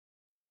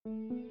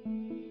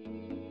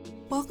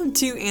Welcome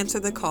to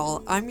Answer the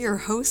Call. I'm your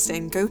host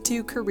and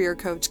go-to career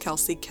coach,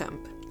 Kelsey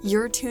Kemp.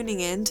 You're tuning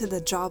in to the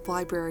Job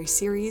Library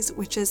series,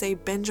 which is a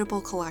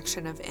bingeable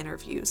collection of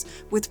interviews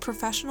with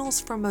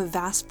professionals from a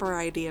vast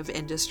variety of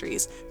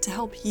industries to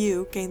help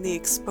you gain the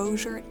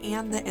exposure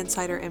and the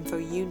insider info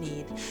you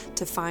need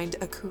to find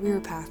a career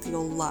path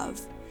you'll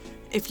love.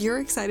 If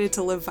you're excited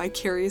to live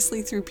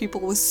vicariously through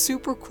people with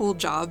super cool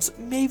jobs,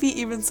 maybe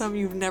even some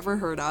you've never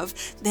heard of,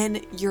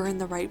 then you're in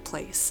the right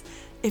place.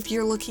 If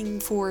you're looking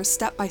for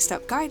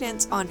step-by-step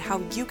guidance on how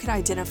you can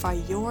identify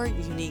your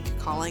unique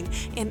calling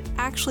and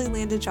actually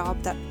land a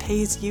job that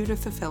pays you to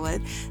fulfill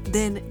it,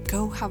 then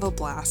go have a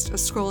blast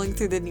scrolling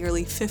through the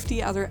nearly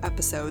 50 other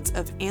episodes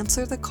of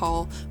Answer the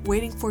Call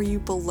waiting for you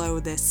below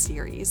this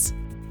series.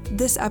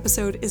 This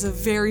episode is a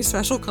very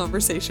special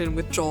conversation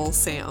with Joel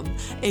Sam,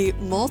 a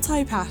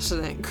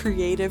multi-passionate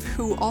creative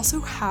who also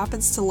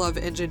happens to love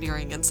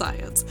engineering and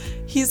science.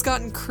 He's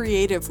gotten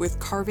creative with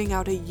carving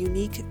out a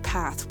unique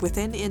path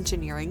within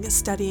engineering,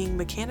 studying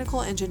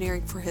mechanical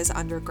engineering for his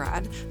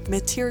undergrad,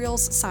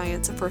 materials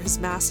science for his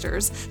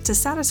master's to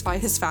satisfy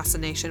his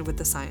fascination with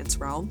the science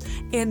realm,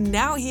 and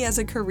now he has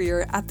a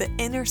career at the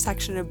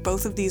intersection of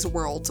both of these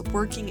worlds,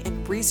 working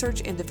in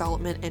research and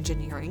development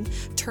engineering,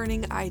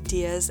 turning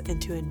ideas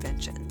into inventions.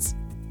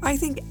 I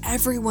think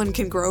everyone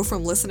can grow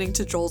from listening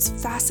to Joel's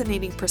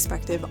fascinating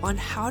perspective on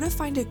how to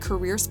find a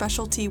career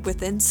specialty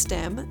within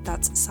STEM,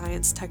 that's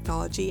science,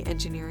 technology,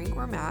 engineering,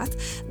 or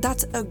math,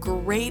 that's a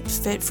great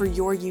fit for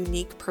your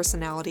unique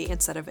personality and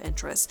set of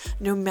interests.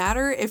 No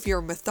matter if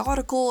you're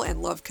methodical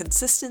and love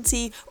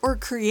consistency, or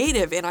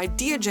creative and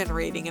idea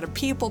generating and a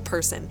people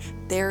person,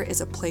 there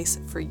is a place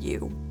for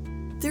you.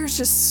 There's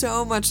just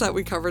so much that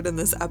we covered in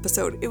this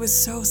episode. It was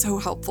so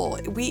helpful.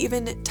 We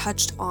even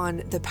touched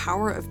on the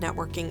power of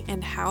networking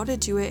and how to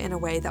do it in a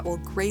way that will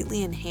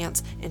greatly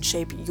enhance and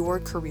shape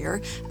your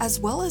career, as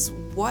well as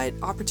what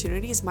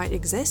opportunities might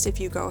exist if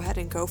you go ahead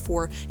and go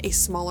for a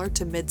smaller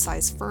to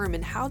mid-sized firm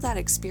and how that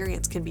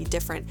experience can be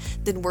different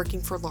than working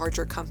for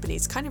larger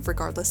companies, kind of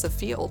regardless of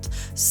field.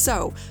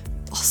 So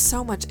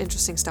much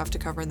interesting stuff to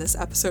cover in this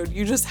episode.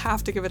 You just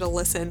have to give it a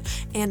listen,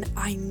 and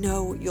I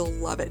know you'll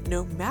love it,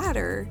 no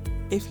matter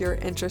if you're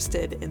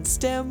interested in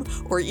STEM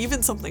or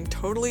even something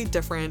totally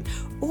different,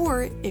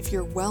 or if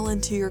you're well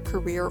into your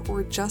career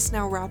or just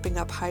now wrapping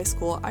up high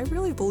school. I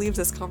really believe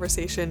this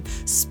conversation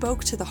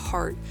spoke to the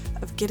heart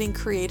of getting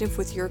creative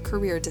with your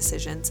career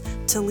decisions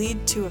to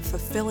lead to a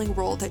fulfilling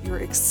role that you're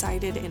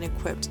excited and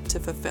equipped to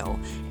fulfill.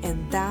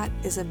 And that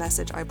is a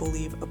message I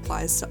believe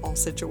applies to all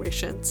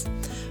situations.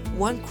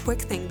 One quick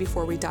thing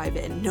before we dive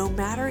in: no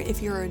matter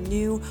if you're a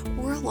new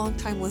or a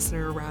long-time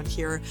listener around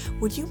here,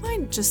 would you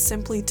mind just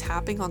simply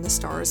tapping on the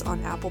stars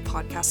on Apple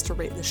Podcasts to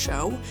rate the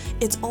show?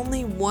 It's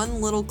only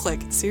one little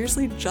click,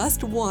 seriously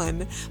just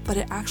one, but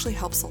it actually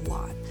helps a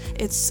lot.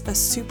 It's a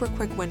super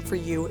quick win for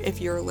you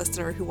if you're a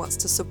listener who wants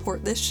to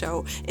support this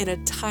show in a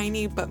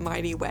tiny but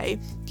mighty way.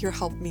 Your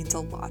help means a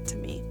lot to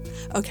me.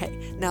 Okay,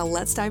 now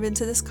let's dive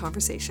into this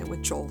conversation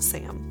with Joel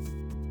Sam.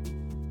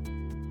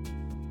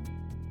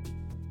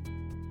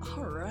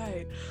 All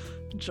right,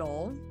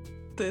 Joel,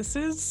 this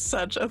is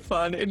such a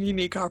fun and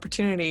unique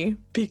opportunity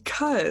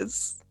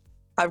because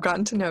I've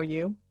gotten to know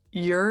you.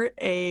 You're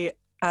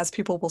as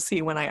people will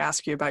see when I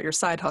ask you about your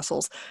side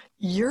hustles,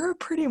 you're a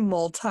pretty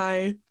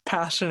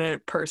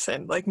multi-passionate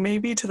person, like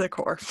maybe to the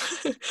core.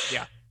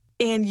 Yeah.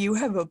 And you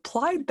have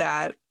applied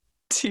that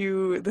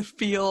to the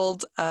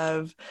field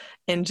of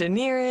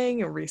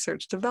engineering and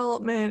research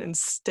development and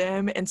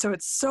STEM. And so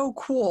it's so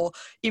cool.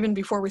 Even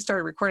before we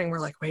started recording, we're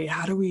like, wait,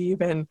 how do we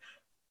even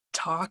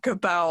talk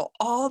about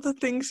all the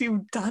things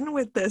you've done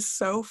with this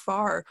so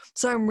far?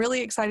 So I'm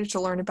really excited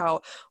to learn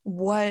about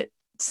what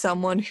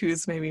someone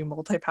who's maybe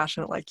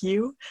multi-passionate like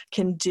you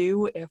can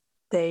do if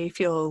they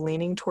feel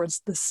leaning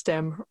towards the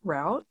STEM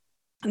route.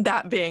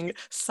 That being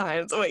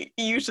science. Wait,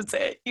 you should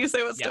say it. You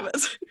say what STEM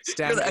is.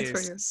 STEM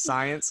is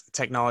science,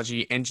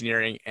 technology,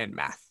 engineering, and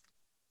math.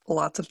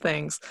 Lots of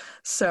things.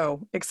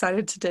 So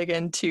excited to dig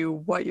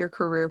into what your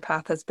career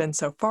path has been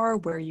so far,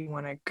 where you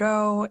want to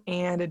go,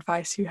 and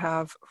advice you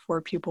have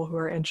for people who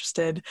are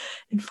interested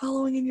in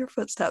following in your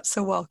footsteps.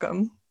 So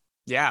welcome.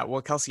 Yeah,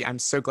 well, Kelsey, I'm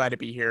so glad to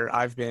be here.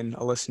 I've been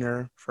a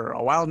listener for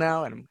a while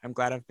now, and I'm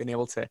glad I've been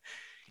able to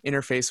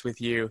interface with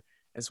you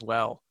as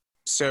well.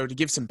 So to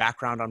give some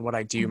background on what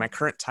I do, my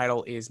current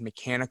title is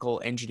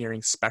Mechanical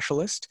Engineering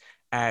Specialist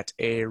at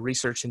a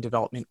research and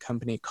development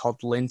company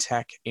called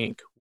Lintech Inc.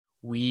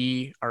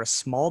 We are a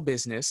small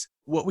business.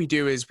 What we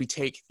do is we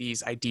take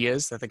these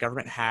ideas that the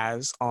government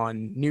has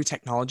on new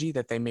technology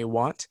that they may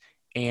want,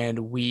 and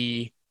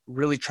we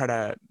really try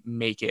to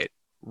make it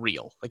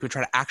real. Like we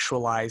try to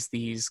actualize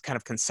these kind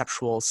of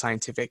conceptual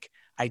scientific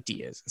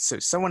ideas. So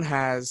someone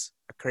has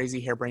a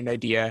crazy harebrained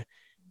idea,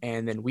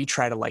 and then we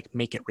try to like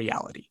make it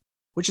reality,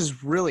 which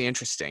is really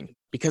interesting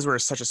because we're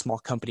such a small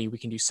company. We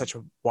can do such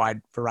a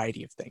wide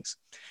variety of things.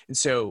 And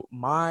so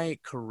my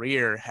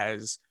career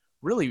has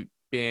really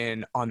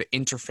been on the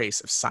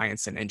interface of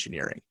science and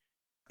engineering.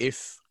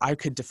 If I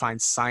could define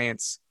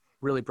science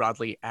really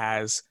broadly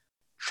as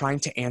trying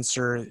to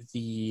answer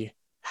the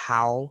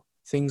how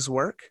things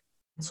work.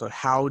 So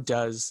how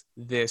does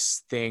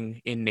this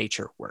thing in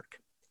nature work?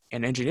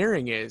 And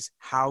engineering is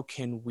how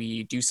can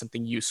we do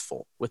something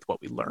useful with what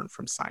we learn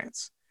from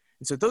science?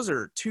 And so those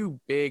are two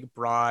big,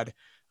 broad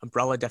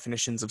umbrella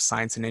definitions of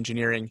science and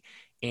engineering.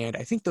 And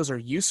I think those are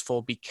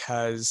useful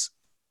because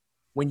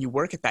when you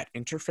work at that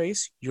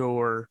interface,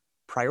 your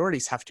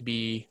priorities have to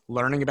be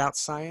learning about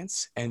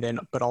science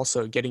but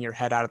also getting your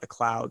head out of the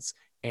clouds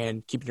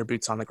and keeping your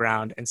boots on the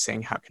ground and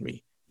saying, how can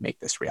we make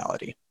this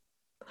reality?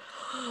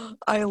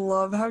 I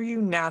love how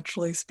you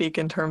naturally speak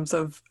in terms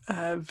of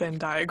Venn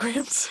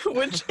diagrams,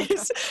 which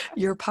is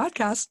your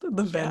podcast,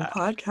 the Venn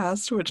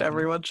Podcast, which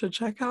everyone should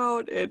check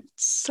out. It's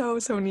so,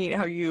 so neat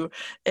how you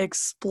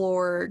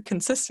explore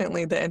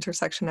consistently the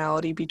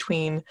intersectionality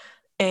between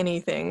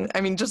anything.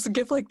 I mean, just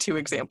give like 2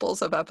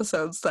 examples of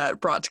episodes that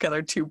brought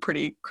together 2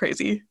 pretty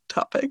crazy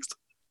topics.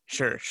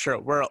 Sure.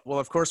 Well,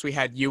 of course, we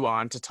had you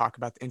on to talk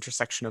about the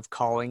intersection of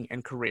calling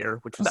and career,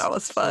 which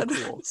was fun.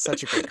 So cool.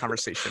 Such a great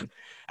conversation.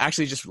 I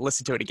actually just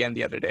listened to it again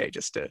the other day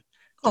just to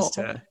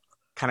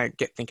kind of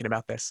get thinking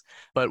about this.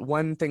 But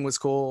one thing was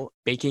cool,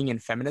 baking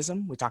and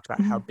feminism. We talked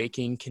about how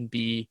baking can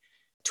be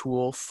a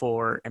tool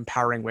for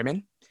empowering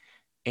women.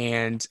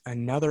 And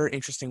another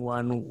interesting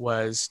one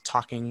was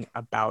talking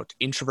about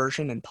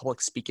introversion and public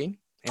speaking.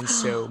 And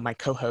so my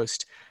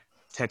co-host,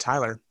 Ted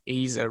Tyler,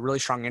 he's a really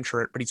strong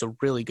introvert, but he's a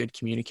really good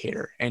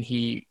communicator, and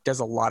he does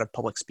a lot of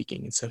public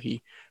speaking. And so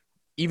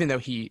even though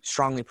he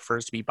strongly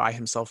prefers to be by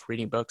himself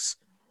reading books,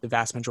 the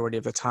vast majority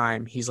of the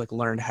time, he's like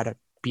learned how to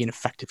be an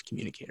effective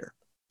communicator,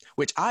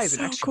 which I, as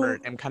an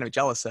extrovert, am kind of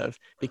jealous of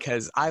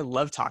because I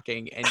love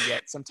talking, and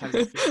yet sometimes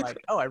I feel like,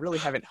 I really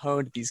haven't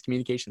honed these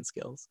communication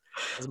skills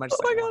as much as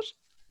I want. Gosh.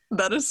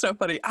 That is so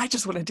funny. I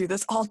just want to do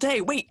this all day.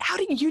 Wait, how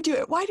do you do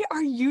it? Why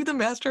are you the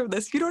master of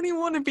this? You don't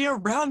even want to be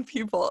around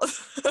people.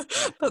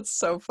 That's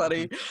so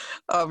funny.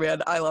 Oh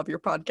man, I love your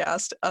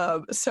podcast.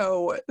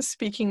 So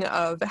speaking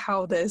of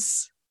how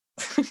this,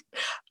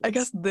 I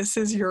guess this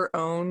is your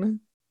own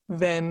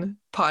Venn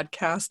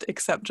podcast,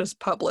 except just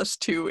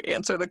published to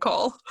answer the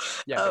call.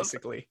 Yeah,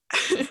 basically.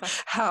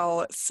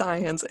 How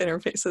science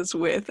interfaces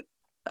with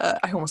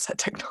I almost said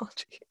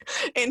technology.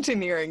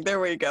 Engineering. There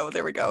we go.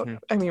 Mm-hmm.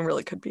 I mean,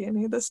 really could be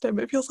any of this, Tim.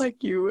 It feels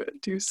like you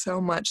do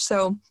so much.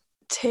 So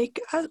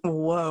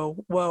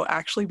whoa.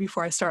 Actually,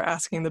 before I start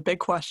asking the big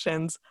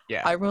questions,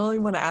 I really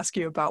want to ask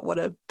you about what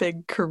a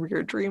big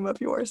career dream of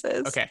yours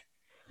is. Okay.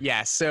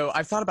 Yeah. So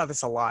I've thought about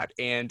this a lot.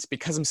 And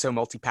because I'm so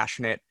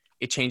multi-passionate,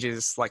 it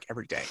changes like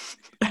every day.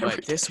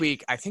 But this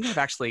week, I think I've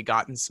actually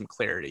gotten some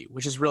clarity,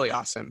 which is really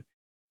awesome.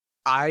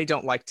 I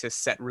don't like to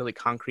set really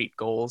concrete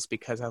goals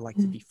because I like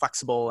to be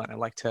flexible and I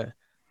like to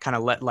kind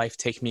of let life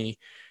take me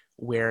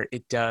where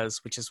it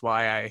does, which is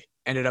why I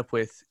ended up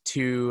with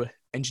 2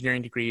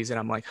 engineering degrees. And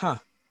I'm like, I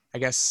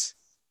guess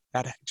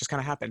that just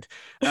kind of happened.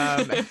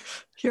 But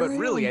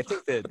really, I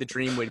think the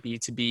dream would be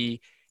to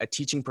be a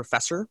teaching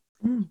professor.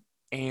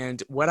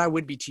 And what I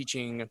would be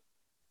teaching,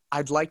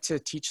 I'd like to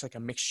teach like a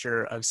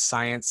mixture of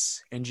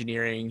science,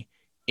 engineering,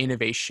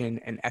 innovation,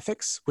 and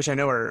ethics, which I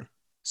know are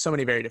so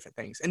many very different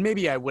things. And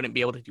maybe I wouldn't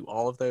be able to do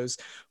all of those,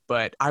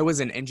 but I was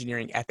an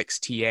engineering ethics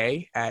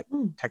TA at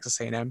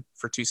Texas A&M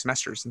for 2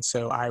 semesters. And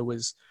so I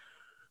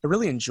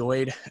really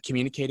enjoyed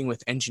communicating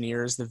with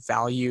engineers the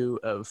value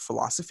of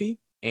philosophy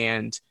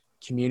and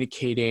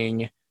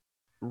communicating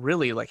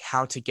really like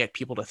how to get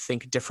people to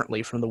think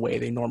differently from the way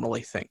they normally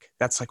think.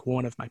 That's like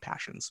one of my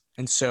passions.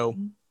 And so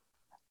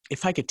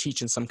if I could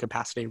teach in some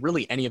capacity,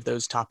 really any of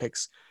those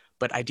topics,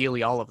 but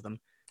ideally all of them,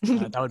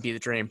 that would be the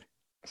dream.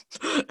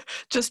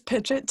 Just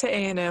pitch it to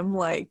A&M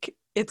like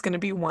it's going to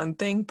be one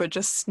thing, but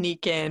just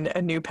sneak in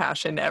a new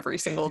passion every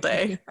single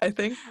day, I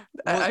think.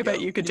 I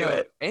bet you could do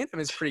it. A&M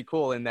is pretty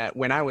cool in that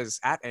when I was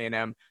at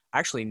A&M, I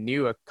actually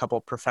knew a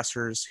couple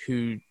professors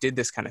who did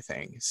this kind of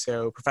thing.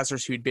 So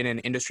professors who'd been in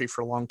industry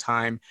for a long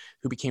time,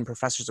 who became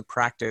professors of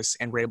practice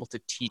and were able to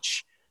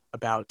teach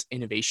about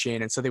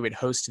innovation. And so they would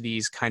host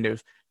these kind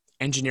of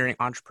engineering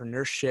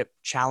entrepreneurship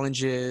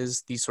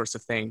challenges, these sorts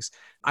of things.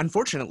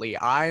 Unfortunately,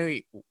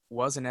 I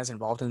wasn't as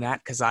involved in that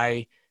because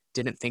I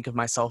didn't think of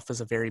myself as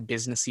a very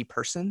businessy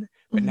person.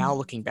 But now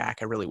looking back,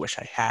 I really wish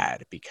I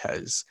had,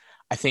 because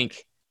I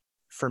think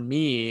for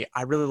me,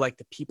 I really like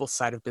the people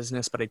side of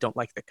business, but I don't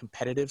like the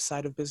competitive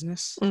side of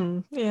business.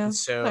 Yeah. And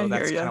so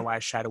that's kind of why I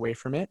shied away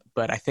from it.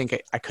 But I think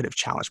I could have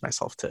challenged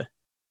myself to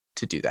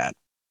do that.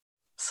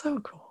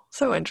 So cool.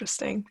 So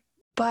interesting.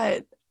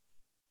 But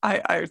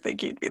I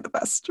think you'd be the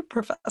best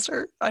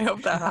professor. I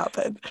hope that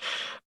happened.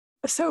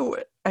 So,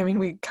 I mean,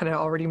 we kind of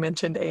already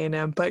mentioned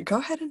A&M, but go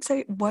ahead and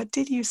say, what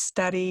did you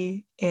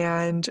study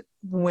and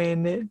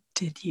when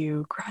did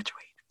you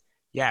graduate?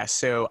 Yeah,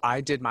 so I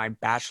did my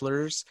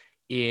bachelor's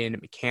in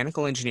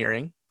mechanical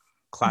engineering,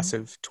 class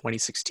of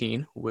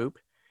 2016, whoop.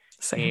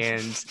 Same.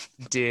 And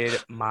did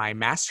my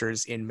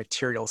master's in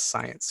materials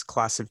science,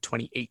 class of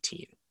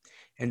 2018.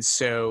 And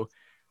so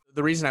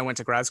the reason I went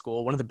to grad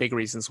school, one of the big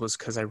reasons was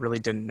because I really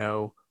didn't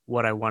know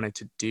what I wanted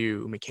to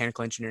do.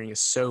 Mechanical engineering is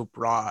so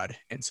broad.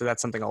 And so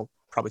that's something I'll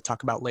probably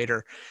talk about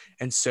later.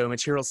 And so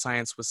material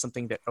science was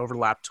something that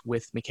overlapped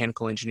with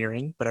mechanical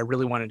engineering, but I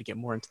really wanted to get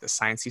more into the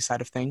sciencey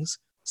side of things.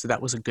 So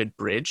that was a good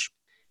bridge.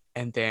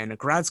 And then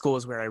grad school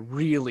is where I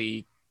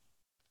really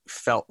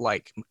felt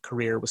like my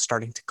career was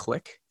starting to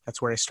click.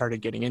 That's where I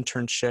started getting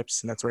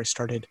internships, and that's where I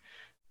started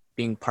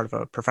being part of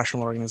a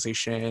professional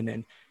organization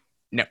and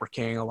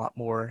networking a lot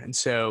more. And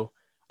so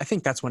I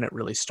think that's when it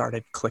really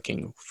started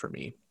clicking for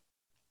me.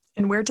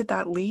 And where did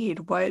that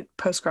lead? What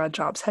post-grad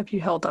jobs have you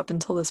held up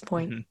until this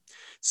point? Mm-hmm.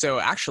 So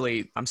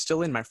actually, I'm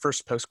still in my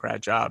first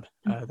post-grad job.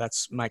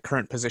 That's my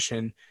current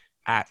position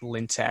at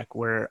Lintech,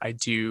 where I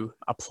do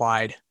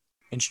applied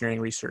engineering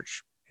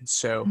research. And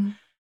so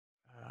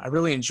I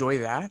really enjoy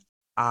that.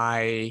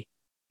 I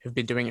have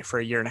been doing it for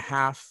a year and a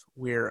half.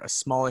 We're a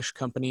smallish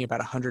company, about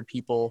 100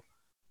 people,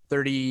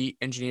 30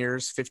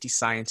 engineers, 50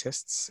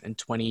 scientists, and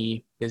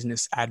 20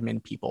 business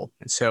admin people.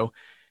 And so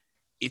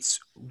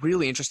it's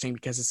really interesting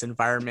because it's an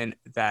environment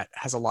that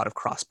has a lot of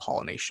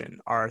cross-pollination.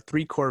 Our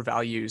 3 core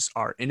values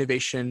are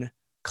innovation,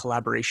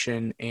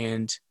 collaboration,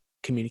 and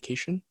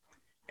communication.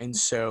 And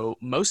so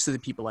most of the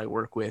people I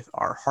work with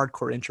are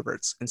hardcore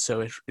introverts. And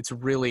so it's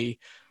really,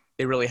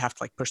 they really have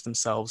to like push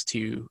themselves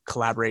to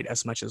collaborate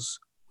as much as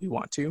we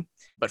want to.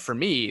 But for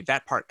me,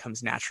 that part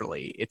comes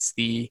naturally. It's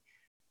the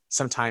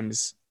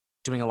sometimes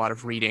doing a lot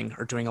of reading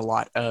or doing a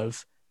lot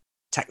of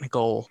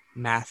technical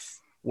math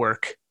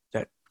work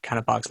that kind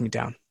of bogs me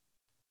down.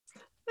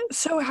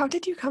 So how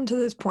did you come to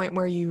this point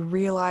where you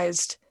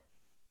realized,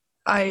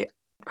 I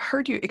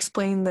heard you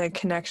explain the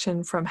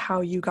connection from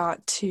how you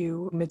got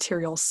to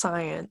material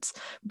science,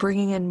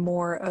 bringing in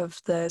more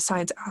of the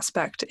science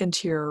aspect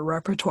into your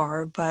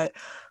repertoire, but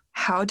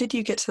how did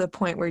you get to the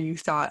point where you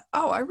thought,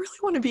 oh, I really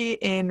want to be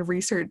in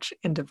research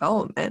and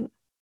development?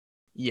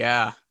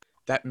 Yeah,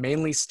 that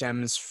mainly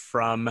stems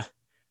from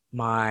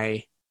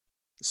my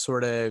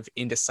sort of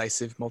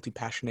indecisive,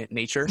 multi-passionate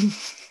nature.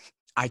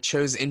 I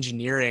chose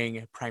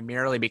engineering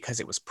primarily because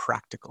it was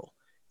practical.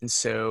 And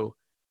so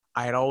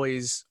I had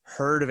always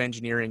heard of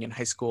engineering in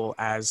high school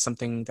as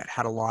something that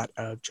had a lot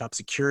of job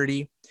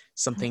security,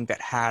 something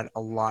that had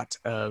a lot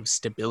of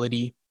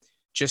stability.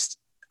 Just,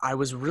 I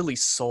was really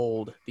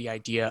sold the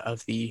idea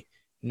of the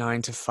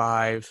 9 to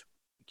 5,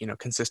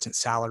 consistent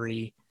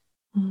salary,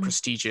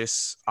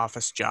 prestigious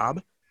office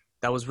job.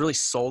 That was really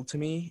sold to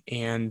me.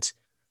 And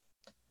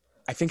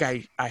I think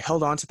I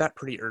held on to that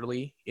pretty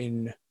early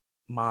in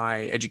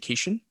my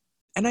education.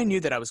 And I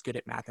knew that I was good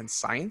at math and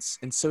science.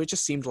 And so it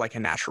just seemed like a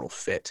natural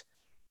fit.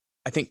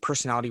 I think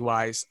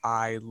personality-wise,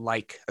 I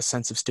like a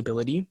sense of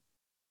stability.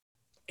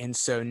 And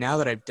so now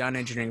that I've done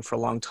engineering for a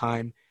long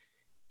time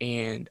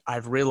and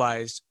I've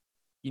realized,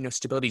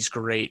 stability is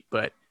great,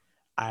 but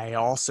I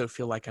also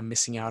feel like I'm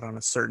missing out on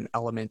a certain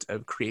element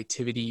of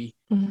creativity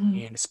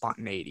and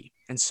spontaneity.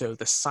 And so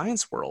the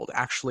science world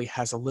actually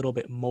has a little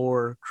bit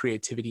more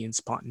creativity and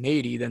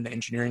spontaneity than the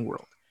engineering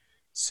world.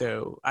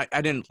 So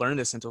I didn't learn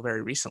this until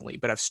very recently,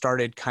 but I've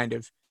started kind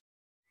of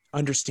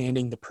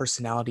understanding the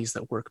personalities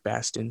that work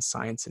best in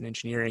science and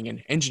engineering.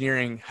 And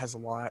engineering has a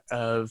lot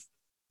of,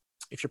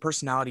 if your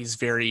personality is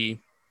very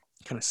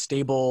kind of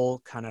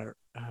stable, kind of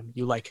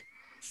you like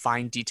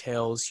fine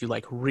details, you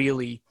like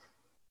really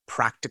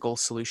practical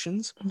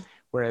solutions,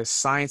 whereas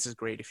science is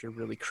great if you're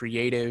really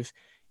creative,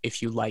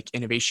 if you like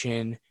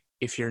innovation,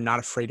 if you're not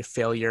afraid of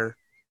failure,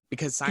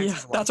 because science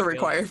is a lot that's a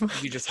requirement.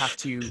 You just have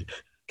to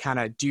kind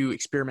of do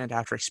experiment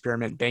after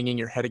experiment, banging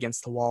your head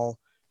against the wall,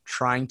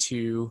 trying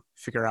to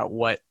figure out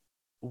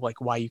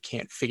why you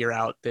can't figure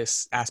out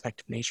this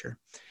aspect of nature.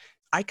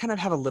 I kind of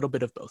have a little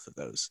bit of both of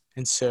those.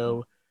 And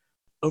so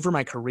over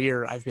my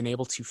career, I've been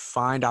able to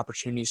find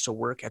opportunities to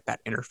work at that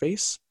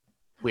interface,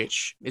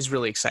 which is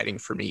really exciting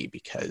for me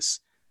because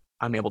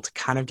I'm able to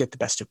kind of get the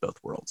best of both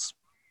worlds.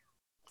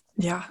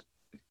 Yeah.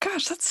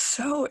 Gosh, that's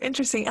so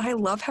interesting. I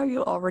love how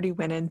you already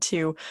went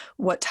into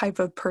what type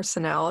of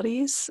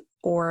personalities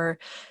or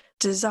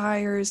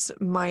desires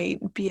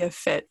might be a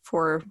fit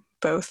for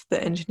both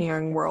the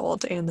engineering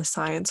world and the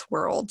science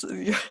world.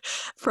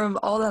 From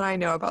all that I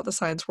know about the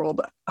science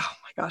world, oh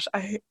my gosh,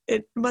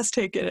 it must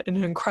take an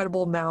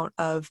incredible amount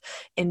of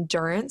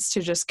endurance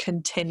to just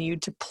continue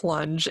to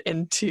plunge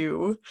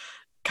into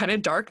kind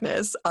of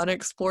darkness,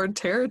 unexplored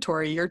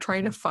territory. You're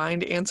trying to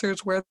find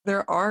answers where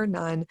there are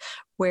none,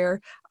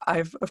 where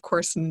I've, of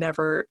course,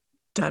 never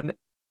done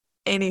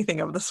anything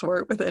of the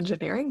sort with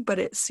engineering, but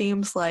it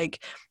seems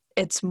like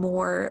it's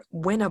more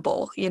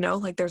winnable,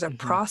 like there's a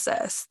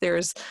process.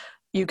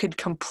 You could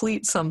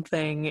complete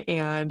something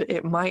and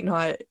it might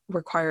not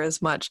require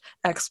as much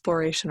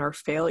exploration or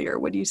failure.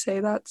 Would you say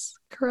that's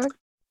correct?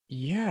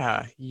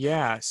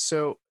 Yeah.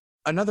 So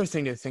another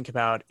thing to think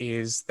about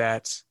is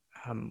that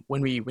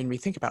when we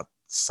think about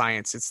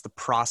science, it's the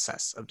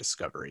process of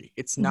discovery.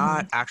 It's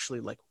not actually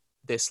like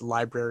this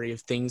library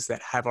of things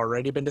that have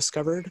already been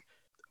discovered.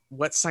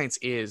 What science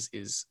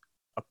is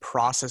a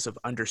process of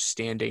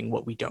understanding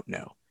what we don't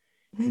know.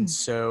 And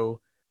so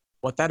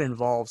what that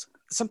involves,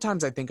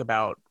 sometimes when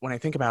I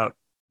think about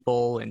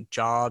people and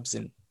jobs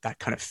and that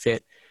kind of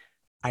fit,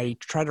 I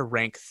try to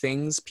rank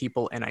things,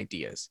 people, and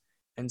ideas.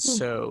 And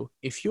so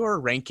if your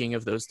ranking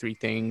of those three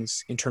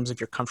things in terms of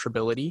your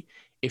comfortability,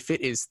 if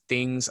it is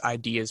things,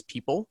 ideas,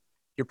 people,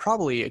 you're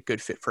probably a good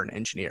fit for an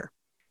engineer.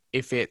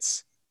 If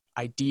it's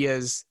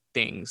ideas,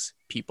 things,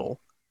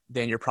 people,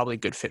 then you're probably a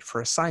good fit for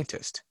a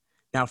scientist.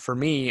 Now, for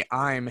me,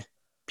 I'm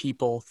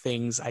people,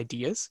 things,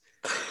 ideas.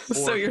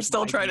 So you're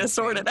still trying to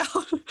sort it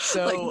out.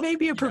 So, like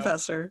maybe a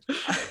professor.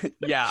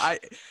 Yeah,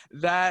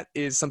 that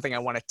is something I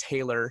want to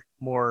tailor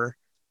more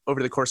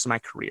over the course of my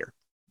career.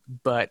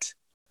 But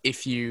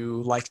if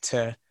you like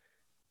to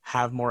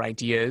have more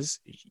ideas,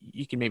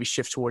 you can maybe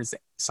shift towards the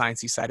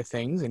sciencey side of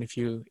things. And if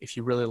you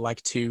really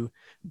like to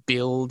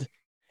build,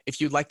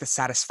 if you like the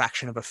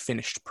satisfaction of a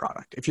finished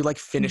product, if you like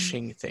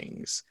finishing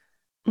things,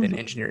 then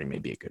engineering may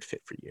be a good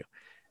fit for you.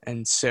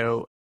 And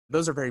so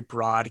those are very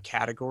broad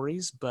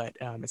categories, but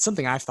it's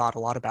something I've thought a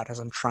lot about as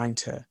I'm trying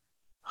to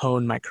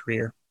hone my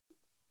career.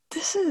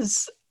 This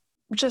is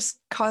just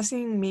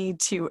causing me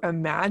to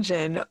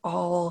imagine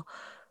all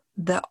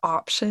the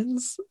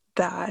options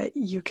that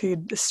you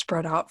could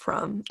spread out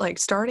from, like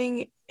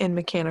starting in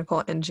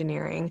mechanical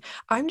engineering.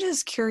 I'm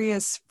just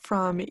curious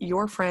from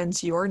your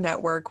friends, your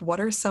network, what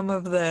are some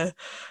of the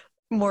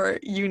more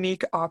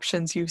unique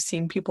options you've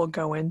seen people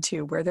go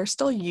into where they're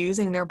still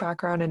using their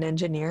background in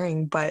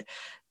engineering, but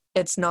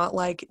it's not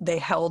like they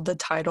held the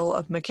title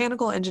of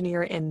mechanical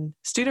engineer in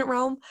student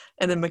realm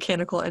and then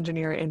mechanical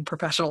engineer in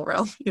professional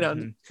realm,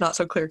 not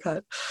so clear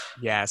cut.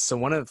 Yeah. So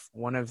one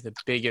of the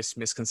biggest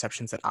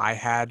misconceptions that I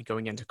had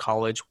going into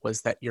college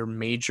was that your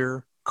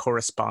major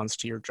corresponds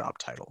to your job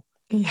title.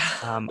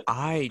 Yeah.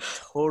 I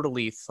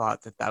totally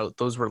thought that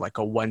those were like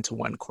a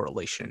one-to-one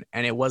correlation.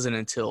 And it wasn't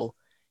until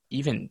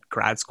even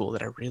grad school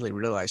that I really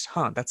realized,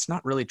 that's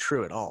not really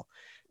true at all.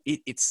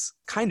 It's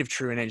kind of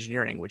true in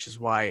engineering, which is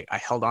why I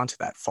held on to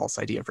that false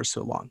idea for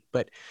so long.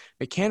 But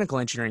mechanical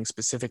engineering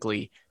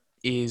specifically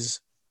is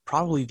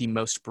probably the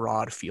most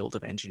broad field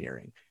of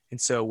engineering.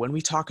 And so when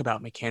we talk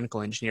about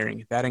mechanical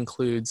engineering, that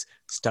includes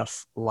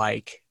stuff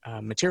like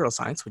material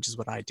science, which is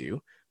what I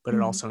do, but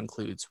it also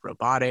includes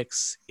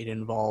robotics. It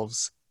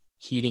involves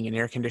heating and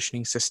air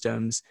conditioning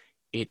systems.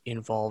 It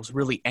involves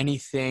really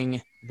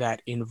anything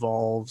that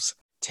involves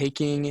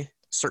taking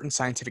certain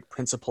scientific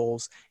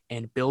principles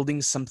and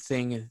building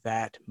something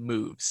that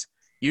moves.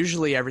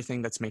 Usually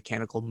everything that's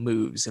mechanical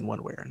moves in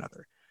one way or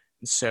another.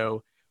 And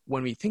so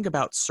when we think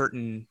about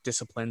certain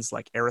disciplines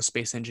like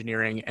aerospace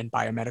engineering and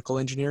biomedical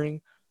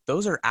engineering,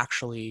 those are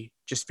actually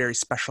just very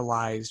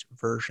specialized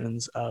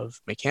versions of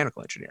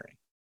mechanical engineering.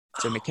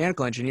 So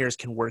mechanical engineers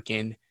can work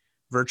in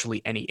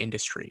virtually any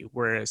industry,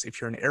 whereas if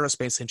you're an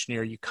aerospace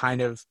engineer, you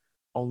kind of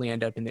only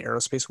end up in the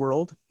aerospace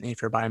world. And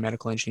if you're a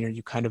biomedical engineer,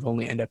 you kind of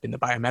only end up in the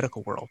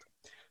biomedical world.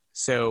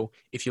 So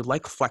if you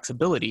like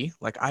flexibility,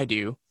 like I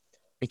do,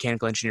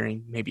 mechanical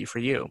engineering may be for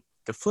you.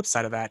 The flip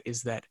side of that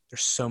is that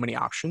there's so many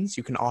options.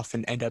 You can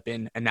often end up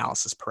in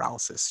analysis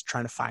paralysis,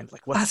 trying to find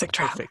like what's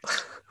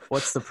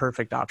the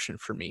perfect option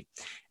for me.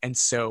 And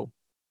so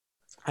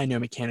I know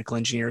mechanical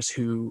engineers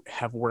who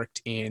have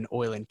worked in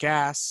oil and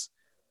gas.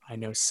 I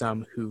know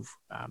some who've,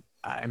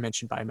 I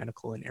mentioned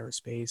biomedical and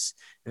aerospace,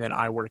 and then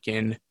I work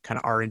in kind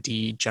of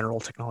R&D, general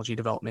technology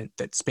development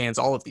that spans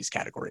all of these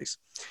categories.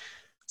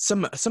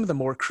 Some of the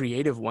more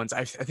creative ones,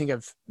 I think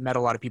I've met a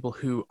lot of people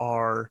who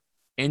are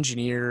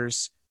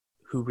engineers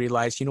who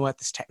realize, you know what,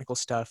 this technical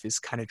stuff is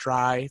kind of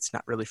dry. It's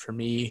not really for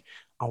me.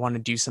 I want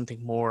to do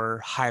something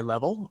more high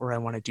level, or I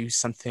want to do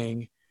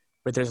something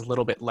where there's a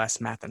little bit less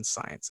math and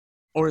science,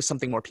 or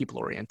something more people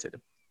oriented.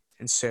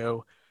 And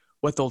so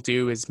what they'll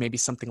do is maybe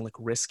something like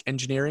risk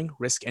engineering.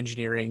 Risk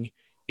engineering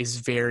is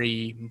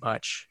very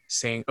much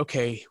saying,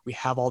 okay, we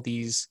have all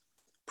these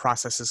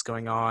processes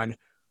going on.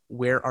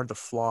 Where are the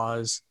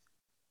flaws?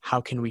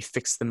 How can we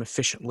fix them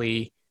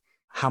efficiently?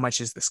 How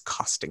much is this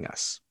costing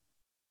us?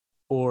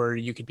 Or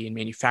you could be in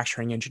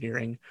manufacturing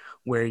engineering,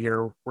 where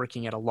you're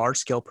working at a large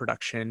scale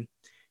production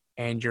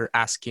and you're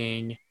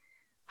asking,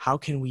 how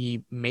can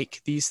we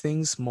make these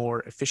things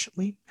more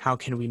efficiently? How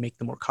can we make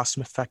them more cost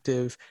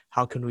effective?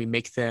 How can we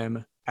make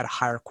them at a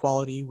higher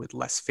quality with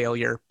less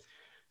failure?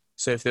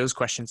 So if those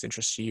questions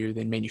interest you,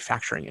 then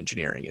manufacturing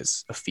engineering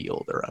is a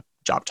field or a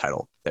job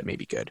title that may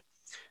be good.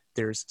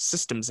 There's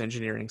systems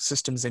engineering.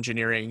 Systems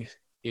engineering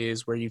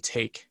is where you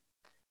take,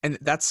 and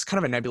that's kind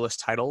of a nebulous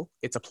title.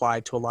 It's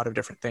applied to a lot of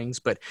different things,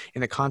 but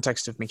in the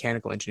context of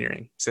mechanical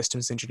engineering,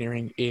 systems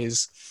engineering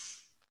is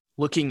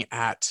looking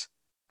at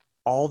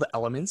all the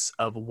elements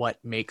of what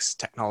makes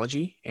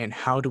technology and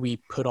how do we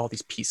put all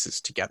these pieces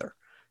together.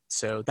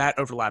 So that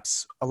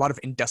overlaps. A lot of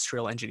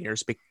industrial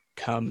engineers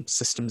become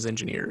systems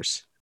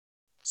engineers.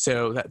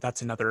 So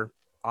that's another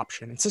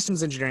option. And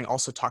systems engineering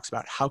also talks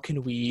about how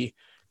can we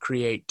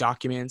create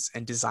documents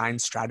and design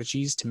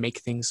strategies to make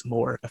things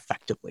more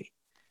effectively.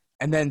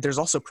 And then there's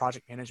also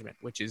project management,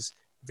 which is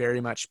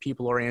very much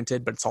people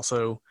oriented, but it's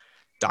also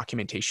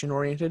documentation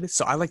oriented.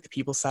 So I like the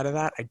people side of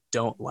that. I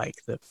don't like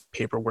the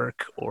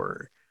paperwork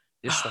or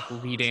just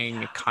like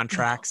reading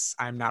contracts.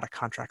 I'm not a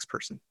contracts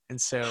person. And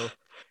so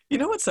You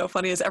know what's so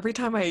funny is every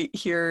time I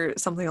hear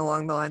something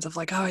along the lines of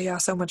like, oh yeah,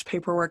 so much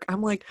paperwork,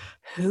 I'm like,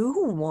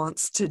 who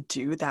wants to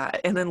do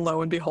that? And then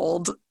lo and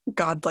behold,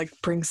 God like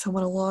brings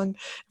someone along in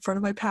front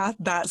of my path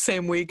that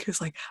same week who's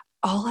like,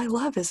 all I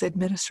love is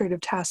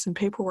administrative tasks and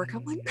paperwork.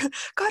 I'm like,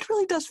 God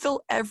really does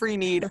fill every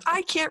need.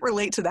 I can't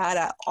relate to that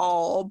at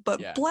all,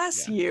 but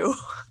bless you.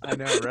 I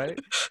know, right?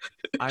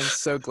 I'm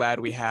so glad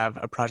we have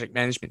a project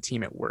management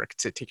team at work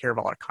to take care of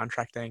all our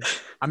contracting.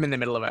 I'm in the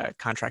middle of a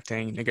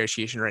contracting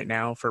negotiation right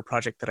now for a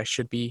project that I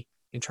should be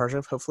in charge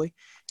of, hopefully.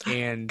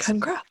 And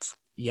congrats.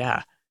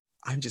 Yeah,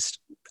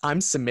 I'm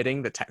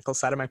submitting the technical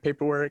side of my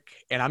paperwork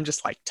and I'm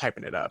just like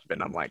typing it up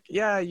and I'm like,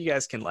 yeah, you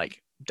guys can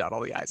like dot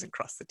all the I's and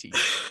cross the T's.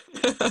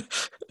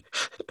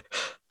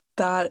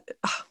 That,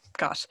 oh,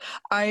 gosh,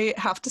 I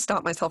have to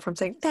stop myself from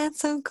saying that's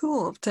so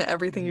cool to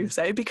everything you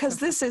say, because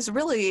this is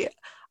really,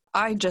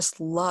 I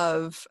just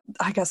love,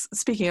 I guess,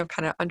 speaking of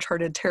kind of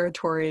uncharted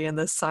territory and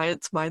the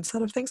science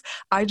mindset of things,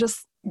 I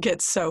just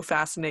get so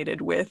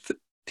fascinated with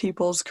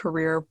people's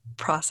career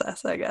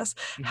process, I guess,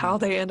 how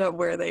they end up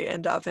where they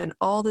end up and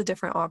all the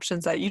different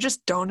options that you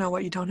just don't know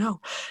what you don't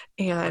know.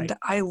 And Right.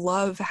 I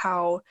love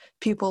how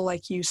people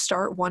like you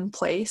start one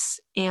place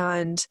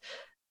and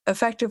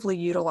effectively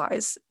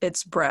utilize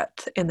its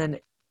breadth and then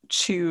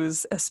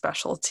choose a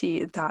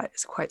specialty that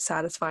is quite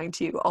satisfying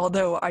to you.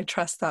 Although I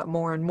trust that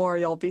more and more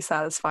you'll be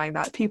satisfying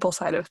that people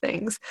side of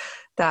things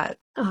that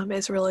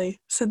is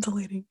really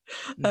scintillating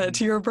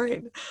to your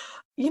brain.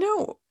 You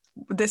know,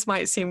 this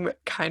might seem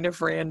kind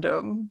of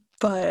random,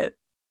 but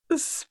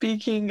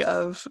speaking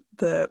of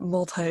the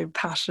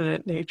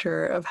multi-passionate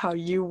nature of how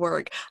you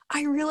work,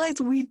 I realized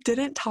we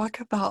didn't talk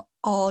about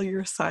all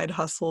your side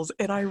hustles,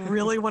 and I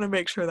really want to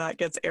make sure that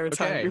gets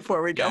airtime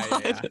before we go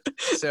on.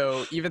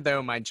 So even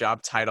though my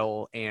job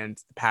title and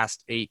the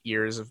past 8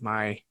 years of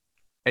my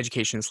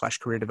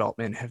education/career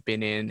development have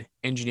been in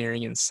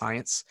engineering and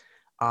science,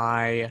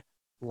 I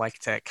like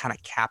to kind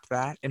of cap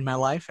that in my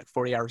life at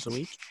 40 hours a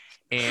week.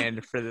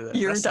 And for the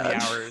rest of the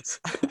hours,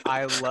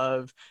 I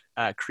love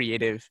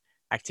creative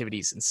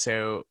activities. And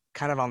so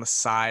kind of on the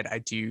side, I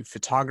do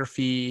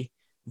photography,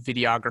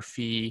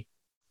 videography,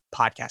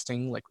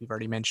 podcasting, like we've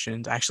already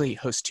mentioned. I actually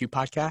host 2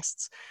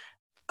 podcasts.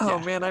 Oh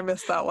man, I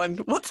missed that one.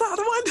 What's that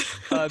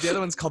one? The other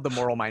one's called The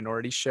Moral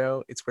Minority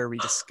Show. It's where we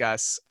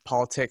discuss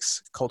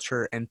politics,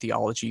 culture, and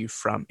theology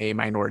from a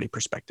minority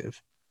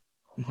perspective.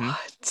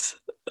 What?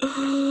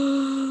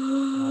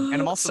 And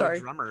I'm also a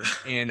drummer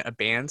in a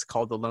band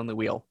called The Lonely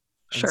Wheel.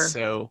 Sure. And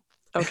so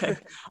okay.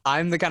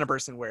 I'm the kind of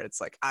person where it's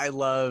like, I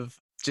love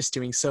just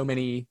doing so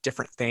many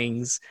different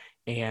things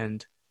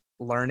and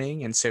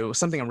learning. And so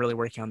something I'm really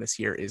working on this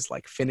year is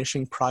like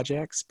finishing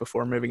projects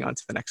before moving on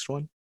to the next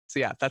one. So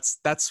yeah,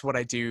 that's what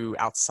I do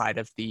outside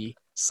of the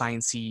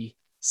sciencey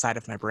side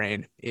of my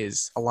brain,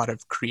 is a lot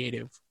of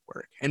creative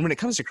work. And when it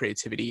comes to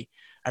creativity,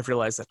 I've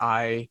realized that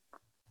I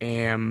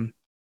am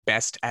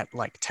best at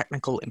like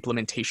technical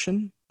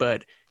implementation,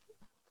 but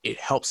it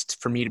helps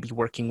for me to be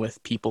working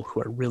with people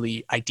who are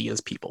really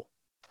ideas people.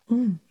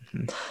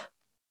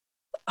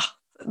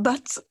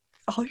 That's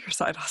all your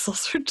side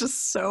hustles are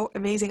just so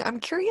amazing. I'm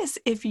curious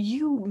if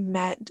you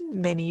met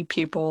many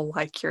people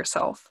like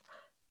yourself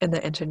in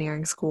the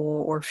engineering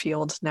school or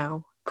field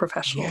now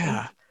professionally.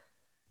 Yeah,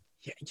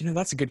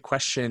 that's a good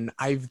question.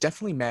 I've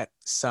definitely met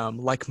some,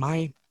 like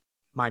my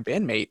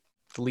bandmate,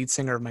 the lead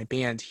singer of my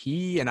band.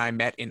 He and I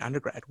met in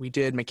undergrad. We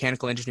did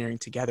mechanical engineering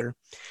together.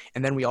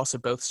 And then we also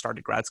both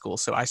started grad school.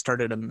 So I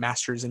started a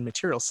master's in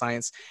material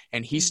science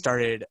and he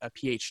started a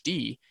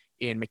PhD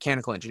in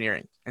mechanical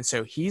engineering. And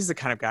so he's the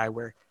kind of guy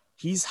where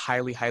he's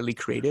highly, highly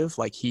creative.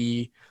 Like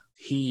he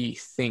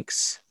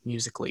thinks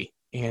musically,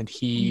 and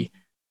he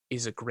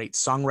is a great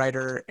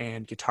songwriter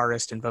and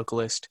guitarist and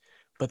vocalist.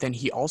 But then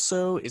he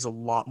also is a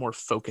lot more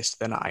focused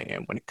than I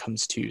am when it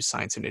comes to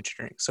science and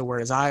engineering. So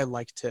whereas I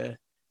like to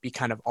be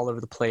kind of all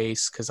over the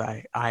place because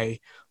I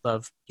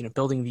love,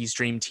 building these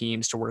dream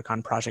teams to work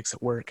on projects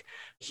at work,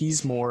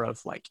 he's more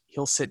of like,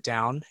 he'll sit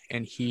down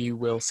and he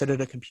will sit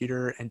at a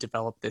computer and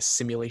develop this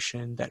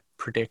simulation that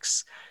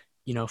predicts,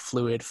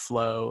 fluid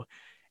flow.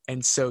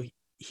 And so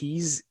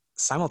he's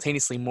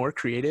simultaneously more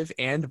creative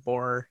and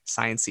more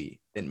sciencey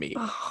than me.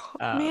 Oh,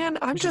 man,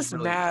 I'm just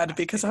really mad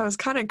because I was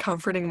kind of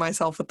comforting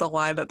myself with the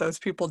lie that those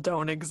people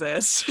don't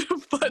exist,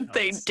 but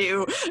they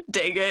do.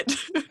 Dang it.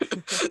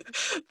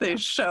 They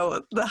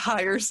show the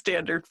higher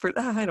standard for,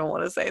 I don't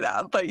want to say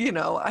that, but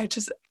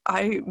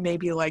I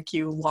maybe like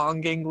you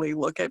longingly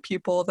look at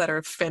people that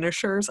are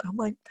finishers. I'm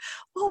like,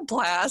 well,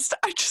 blast.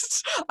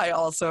 I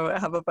also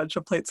have a bunch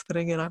of plate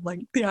spinning and I'm like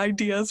the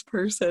ideas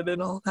person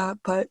and all that,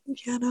 but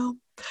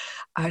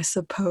I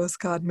suppose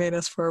God made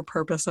us for a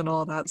purpose and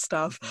all that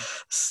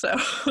stuff. So,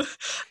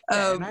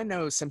 and I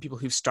know some people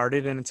who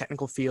started in a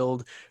technical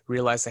field,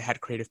 realized they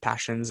had creative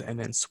passions, and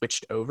then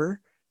switched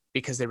over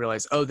because they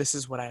realized, oh, this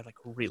is what I like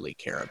really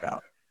care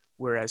about.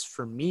 Whereas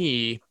for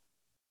me,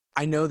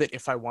 I know that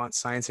if I want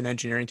science and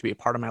engineering to be a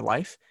part of my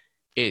life,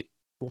 it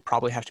will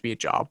probably have to be a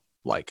job.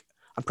 Like,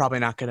 I'm probably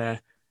not going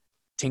to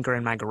tinker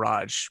in my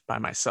garage by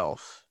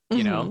myself.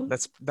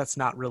 That's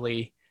not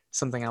really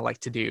something I like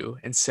to do.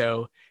 And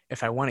so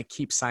if I want to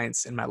keep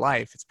science in my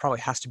life, it probably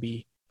has to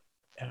be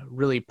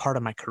really part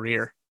of my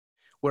career.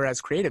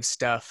 Whereas creative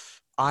stuff,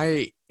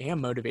 I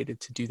am motivated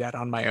to do that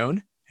on my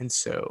own. And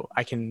so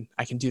I can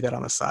do that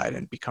on the side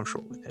and be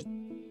comfortable with it.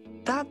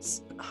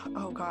 That's,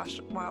 oh gosh,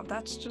 wow,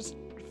 that's just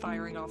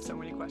firing off so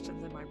many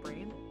questions in my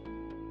brain.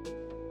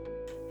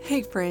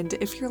 Hey friend,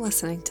 if you're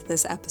listening to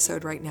this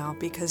episode right now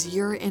because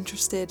you're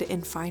interested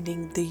in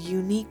finding the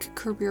unique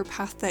career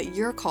path that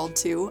you're called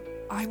to,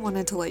 I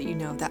wanted to let you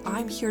know that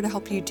I'm here to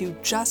help you do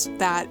just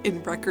that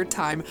in record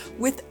time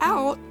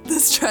without the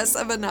stress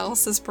of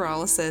analysis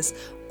paralysis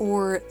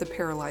or the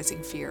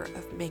paralyzing fear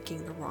of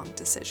making the wrong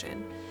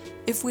decision.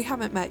 If we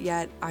haven't met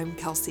yet, I'm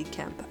Kelsey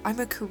Kemp. I'm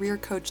a career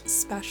coach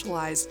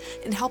specialized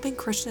in helping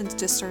Christians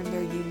discern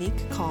their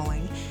unique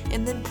calling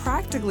and then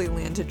practically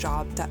land a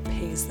job that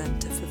pays them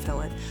to fulfill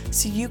it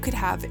so you could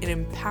have an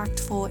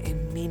impactful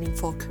and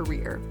meaningful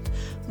career.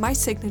 My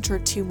signature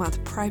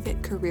 2-month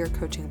private career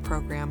coaching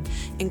program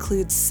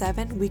includes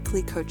 7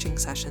 weekly coaching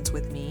sessions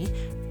with me,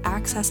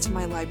 access to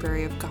my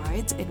library of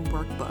guides and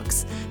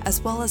workbooks,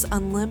 as well as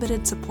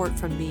unlimited support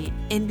from me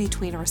in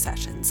between our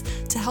sessions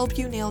to help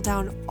you nail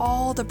down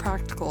all the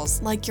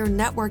practicals like your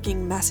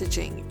networking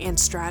messaging and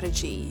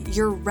strategy,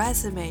 your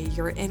resume,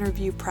 your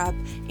interview prep,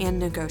 and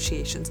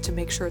negotiations to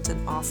make sure it's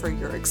an offer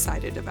you're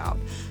excited about.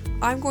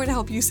 I'm going to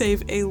help you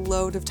save a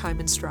load of time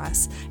and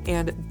stress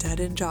and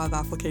dead-end job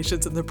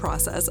applications in the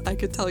process, I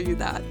could tell you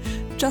that.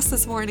 Just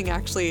this morning,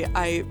 actually,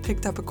 I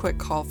picked up a quick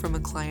call from a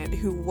client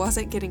who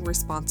wasn't getting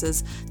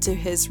responses to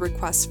his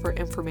requests for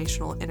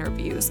informational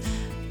interviews.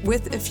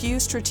 With a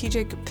few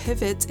strategic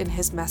pivots in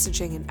his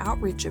messaging and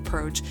outreach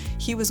approach,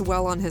 he was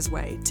well on his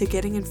way to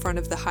getting in front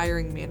of the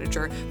hiring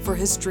manager for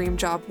his dream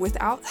job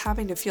without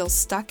having to feel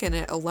stuck in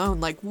it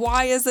alone. Like,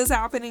 why is this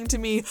happening to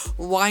me?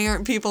 Why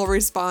aren't people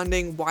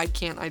responding? Why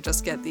can't I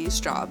just get these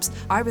jobs?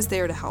 I was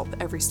there to help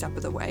every step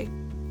of the way.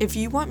 If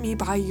you want me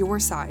by your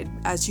side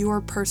as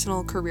your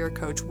personal career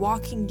coach,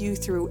 walking you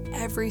through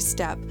every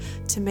step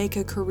to make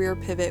a career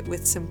pivot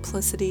with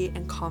simplicity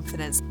and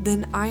confidence,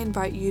 then I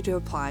invite you to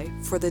apply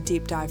for the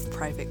Deep Dive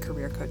Private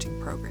Career Coaching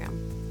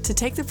Program. To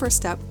take the first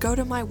step, go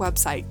to my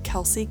website,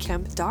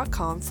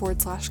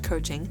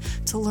 kelseykemp.com/coaching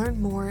to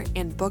learn more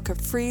and book a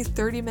free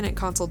 30-minute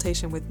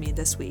consultation with me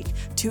this week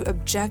to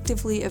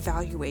objectively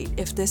evaluate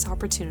if this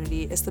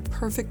opportunity is the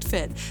perfect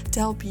fit to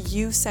help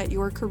you set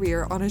your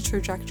career on a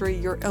trajectory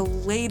you're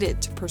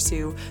elated to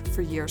pursue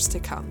for years to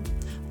come.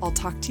 I'll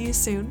talk to you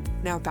soon.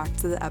 Now back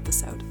to the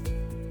episode.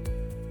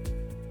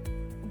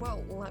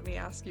 Well, let me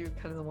ask you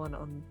kind of the one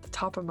on the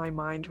top of my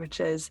mind,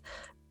 which is,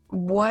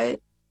 what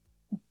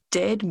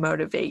did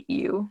motivate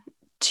you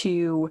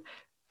to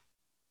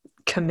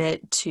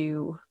commit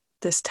to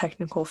this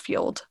technical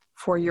field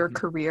for your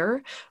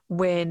career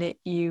when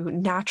you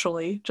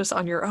naturally, just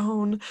on your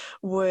own,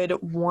 would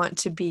want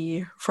to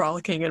be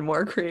frolicking in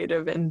more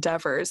creative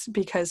endeavors?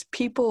 Because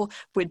people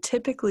would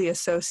typically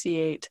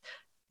associate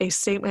a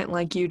statement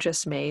like you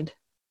just made,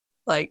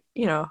 like,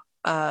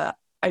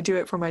 I do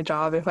it for my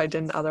job. If I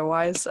didn't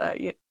otherwise,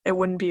 it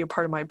wouldn't be a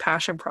part of my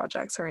passion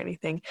projects or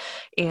anything.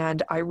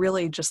 And I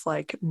really just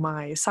like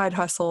my side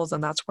hustles,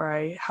 and that's where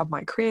I have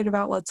my creative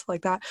outlets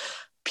like that.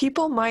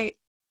 People might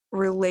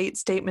relate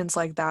statements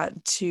like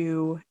that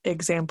to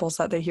examples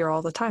that they hear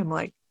all the time,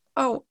 like,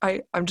 oh,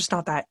 I'm just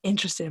not that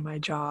interested in my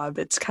job.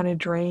 It's kind of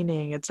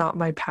draining. It's not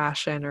my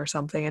passion or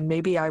something. And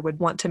maybe I would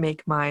want to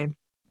make my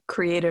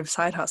creative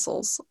side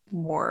hustles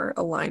more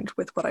aligned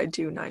with what I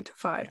do 9 to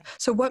 5. Yeah.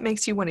 So what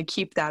makes you want to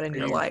keep that in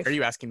your life? Are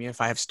you asking me if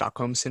I have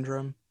Stockholm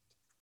syndrome?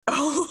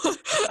 Oh,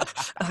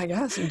 I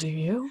guess. Do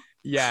you?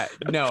 Yeah,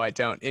 no, I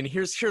don't. And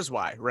here's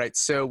why, right?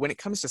 So when it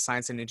comes to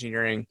science and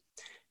engineering,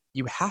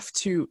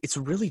 it's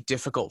really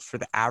difficult for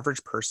the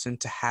average person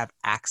to have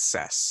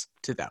access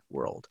to that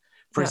world.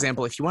 For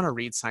example, if you want to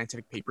read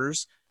scientific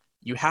papers,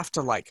 you have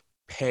to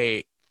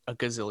pay a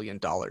gazillion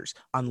dollars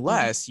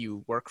unless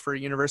you work for a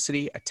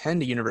university,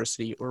 attend a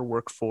university, or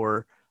work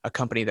for a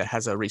company that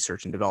has a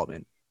research and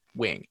development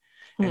wing.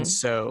 And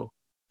so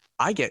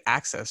I get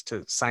access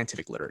to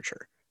scientific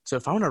literature. So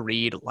if I want to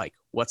read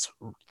what's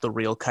the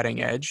real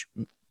cutting edge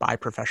by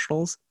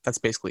professionals, that's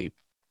basically,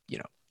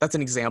 that's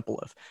an example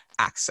of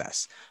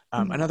access.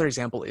 Another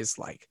example is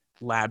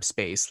lab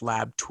space,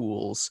 lab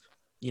tools,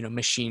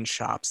 machine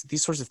shops,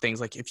 these sorts of things.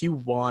 Like if you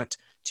want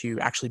to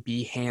actually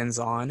be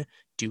hands-on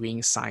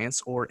doing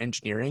science or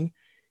engineering,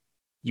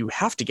 you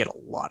have to get a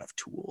lot of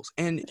tools.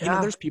 And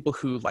there's people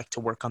who like to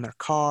work on their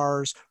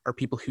cars, or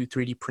people who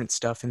 3D print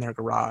stuff in their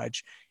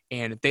garage,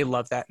 and they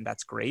love that, and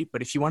that's great.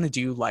 But if you want to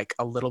do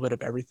a little bit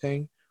of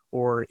everything,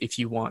 or if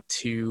you want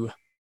to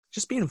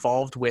just be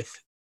involved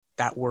with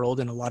that world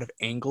in a lot of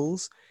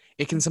angles,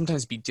 it can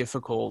sometimes be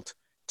difficult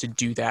to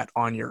do that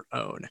on your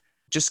own,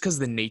 just because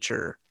the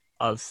nature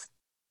of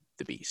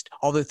the beast.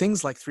 Although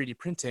things like 3D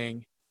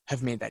printing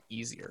have made that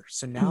easier.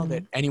 So now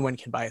that anyone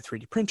can buy a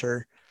 3D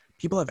printer,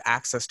 people have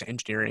access to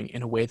engineering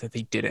in a way that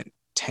they didn't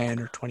 10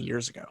 or 20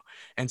 years ago.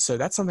 And so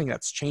that's something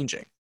that's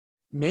changing.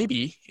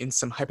 Maybe in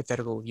some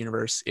hypothetical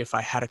universe, if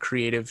I had a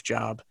creative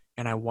job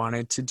and I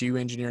wanted to do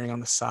engineering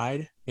on the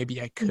side,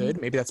 maybe I could.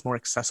 Maybe that's more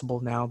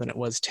accessible now than it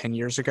was 10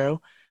 years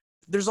ago.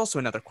 There's also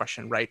another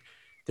question, right?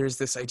 There's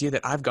this idea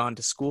that I've gone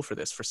to school for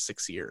this for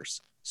 6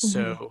 years.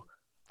 So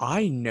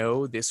I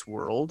know this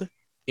world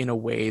in a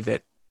way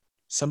that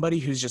somebody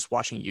who's just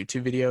watching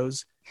YouTube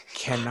videos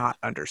cannot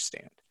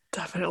understand.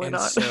 Definitely And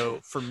not. so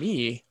for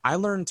me, I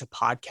learned to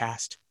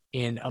podcast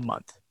in a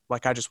month.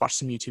 Like I just watched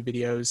some YouTube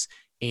videos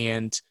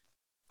and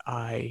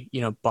I,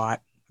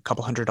 bought a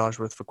couple $100s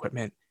worth of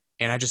equipment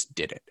and I just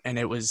did it. And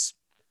it was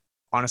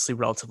honestly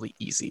relatively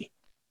easy.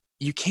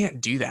 You can't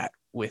do that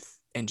with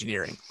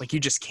engineering. Like you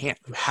just can't.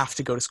 You have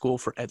to go to school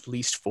for at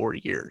least 4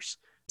 years.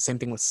 Same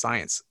thing with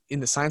science.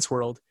 In the science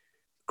world,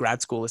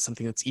 grad school is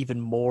something that's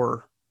even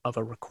more of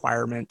a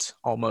requirement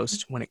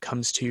almost when it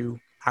comes to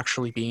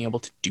actually being able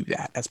to do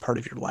that as part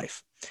of your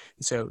life.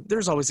 And so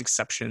there's always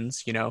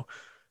exceptions.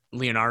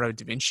 Leonardo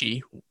da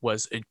Vinci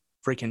was a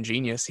freaking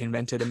genius. He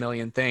invented a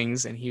million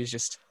things and he was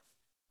just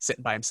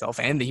sitting by himself,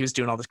 and he was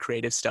doing all this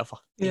creative stuff,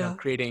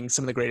 creating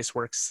some of the greatest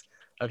works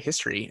of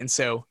history. And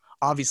so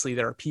obviously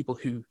there are people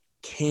who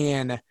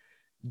can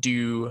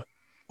do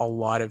a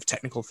lot of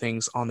technical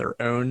things on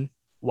their own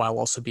while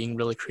also being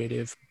really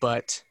creative,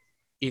 but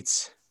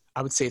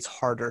I would say it's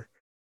harder.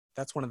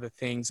 That's one of the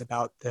things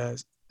about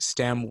the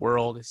STEM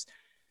world is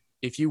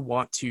if you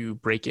want to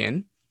break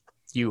in,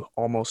 you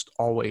almost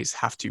always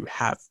have to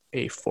have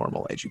a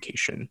formal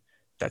education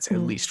that's at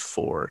least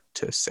 4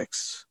 to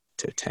 6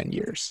 to 10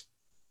 years.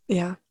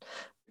 Yeah.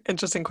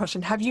 Interesting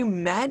question. Have you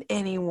met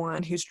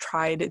anyone who's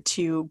tried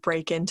to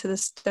break into the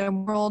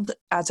STEM world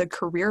as a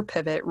career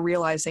pivot,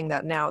 realizing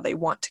that now they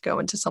want to go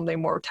into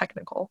something more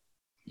technical?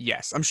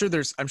 Yes, I'm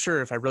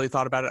sure if I really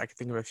thought about it, I could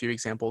think of a few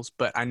examples,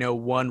 but I know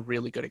one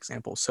really good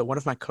example. So one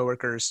of my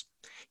coworkers,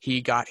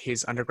 he got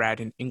his undergrad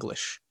in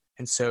English.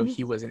 And so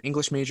he was an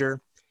English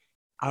major.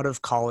 Out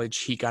of college,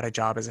 he got a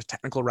job as a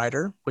technical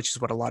writer, which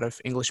is what a lot of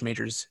English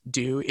majors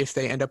do if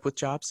they end up with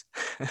jobs,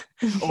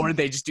 or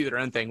they just do their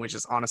own thing, which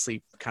is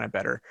honestly kind of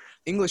better.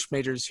 English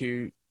majors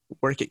who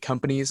work at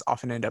companies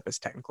often end up as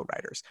technical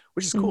writers,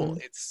 which is cool.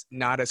 It's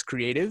not as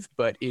creative,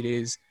 but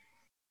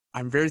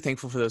I'm very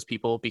thankful for those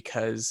people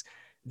because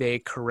they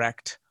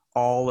correct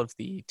all of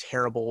the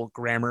terrible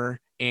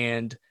grammar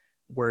and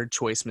word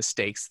choice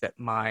mistakes that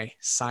my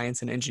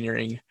science and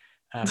engineering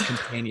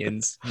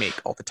companions make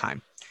all the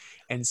time.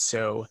 And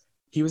so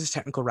he was a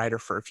technical writer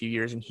for a few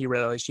years and he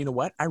realized, you know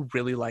what? I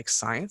really like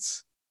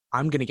science.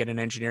 I'm going to get an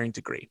engineering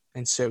degree.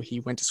 And so he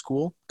went to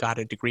school, got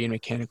a degree in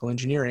mechanical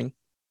engineering.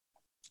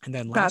 And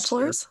then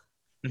bachelor's?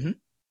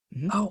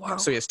 Oh, wow.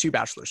 So he has 2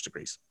 bachelor's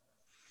degrees.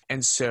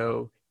 And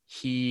so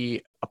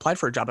he applied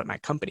for a job at my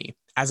company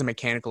as a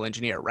mechanical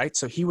engineer, right?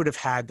 So he would have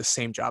had the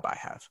same job I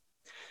have.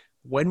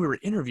 When we were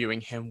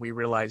interviewing him, we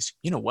realized,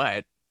 you know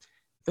what?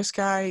 This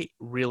guy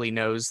really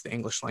knows the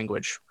English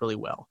language really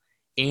well.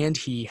 And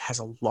he has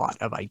a lot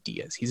of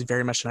ideas. He's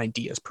very much an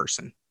ideas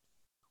person.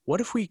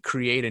 What if we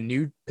create a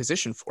new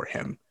position for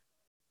him?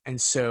 And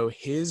so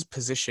his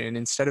position,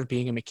 instead of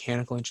being a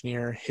mechanical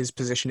engineer, his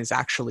position is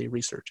actually a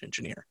research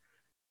engineer.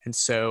 And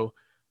so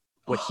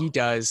what he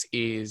does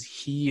is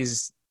he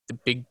is the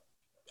big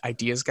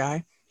ideas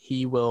guy.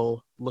 He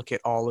will look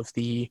at all of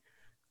the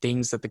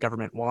things that the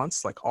government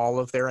wants, like all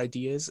of their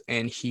ideas,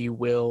 and he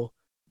will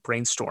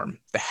brainstorm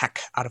the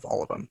heck out of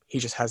all of them. He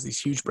just has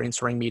these huge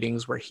brainstorming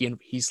meetings where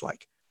he's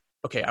like,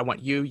 okay, I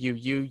want you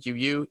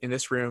in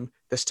this room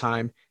this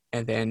time.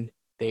 And then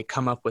they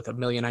come up with a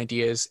million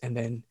ideas. And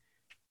then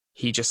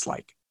he just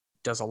like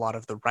does a lot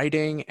of the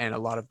writing and a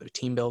lot of the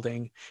team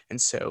building. And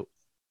so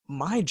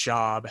my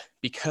job,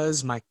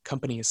 because my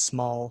company is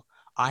small,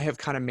 I have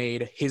kind of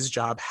made his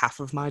job half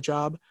of my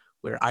job,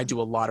 where I do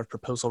a lot of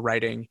proposal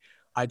writing.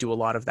 I do a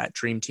lot of that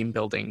dream team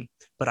building,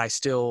 but I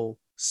still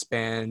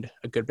spend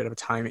a good bit of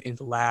time in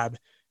the lab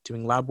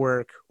doing lab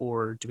work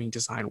or doing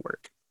design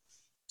work.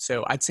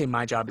 So I'd say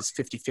my job is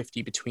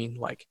 50-50 between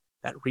like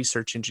that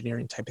research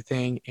engineering type of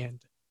thing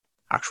and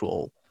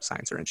actual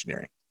science or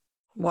engineering.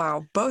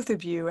 Wow. Both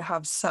of you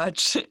have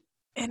such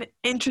an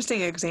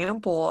interesting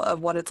example of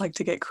what it's like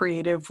to get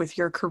creative with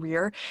your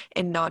career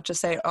and not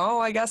just say, oh,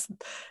 I guess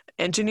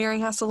engineering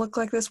has to look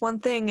like this one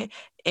thing.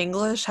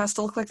 English has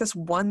to look like this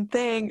one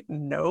thing.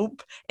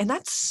 Nope. And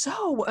that's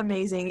so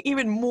amazing.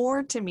 Even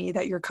more to me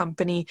that your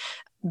company,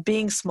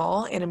 being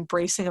small and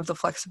embracing of the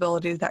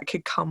flexibility that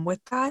could come with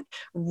that,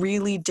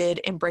 really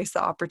did embrace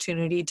the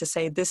opportunity to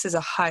say, this is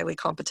a highly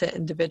competent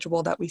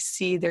individual that we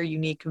see their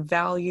unique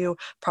value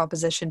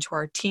proposition to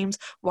our teams.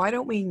 Why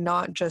don't we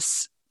not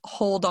just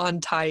hold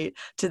on tight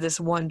to this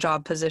one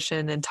job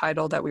position and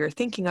title that we were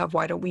thinking of?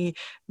 Why don't we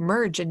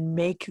merge and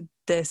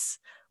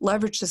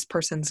leverage this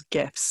person's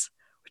gifts,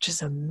 which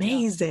is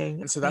amazing.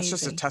 Yeah. And so that's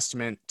just a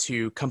testament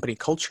to company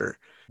culture.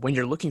 When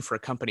you're looking for a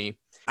company,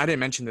 I didn't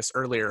mention this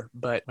earlier,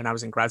 but when I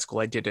was in grad school,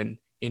 I did an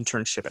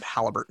internship at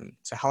Halliburton.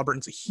 So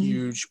Halliburton's a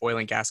huge oil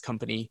and gas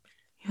company.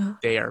 Yeah.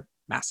 They are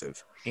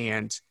massive.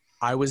 And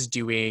I was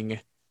doing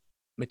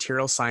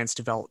material science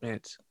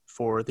development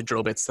for the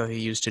drill bits that they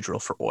use to drill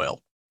for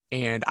oil.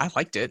 And I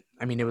liked it.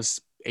 I mean, it was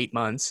 8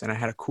 months and I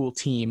had a cool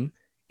team.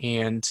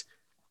 And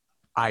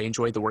I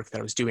enjoyed the work that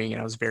I was doing,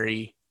 and I was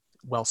very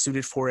well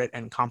suited for it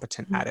and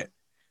competent at it.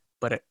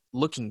 But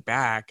looking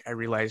back, I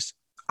realized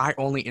I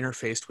only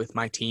interfaced with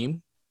my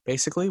team,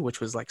 basically,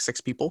 which was like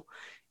 6 people.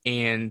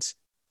 And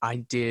I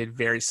did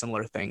very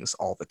similar things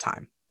all the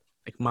time.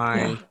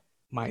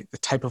 Like the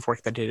type of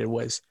work that I did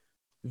was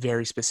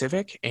very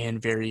specific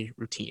and very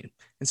routine.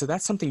 And so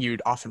that's something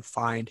you'd often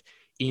find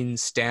in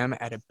STEM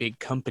at a big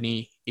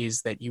company,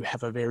 is that you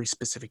have a very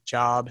specific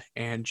job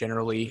and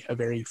generally a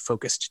very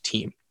focused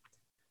team.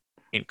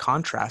 In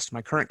contrast,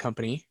 my current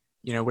company,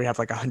 we have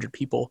like 100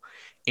 people,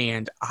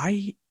 and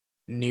I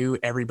knew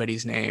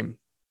everybody's name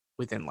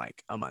within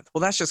like a month.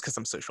 Well, that's just because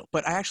I'm social,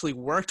 but I actually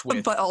worked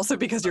with. But also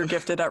because you're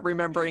gifted at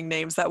remembering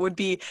names. That would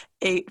be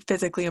a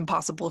physically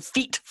impossible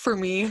feat for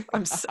me.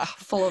 I'm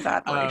full of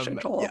admiration,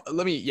 Joel.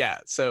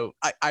 So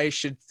I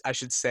should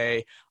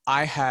say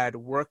I had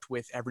worked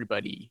with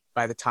everybody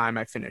by the time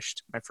I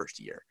finished my first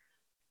year.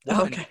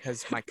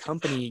 Because my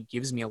company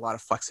gives me a lot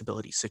of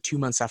flexibility. So 2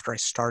 months after I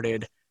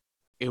started,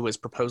 it was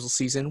proposal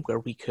season where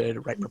we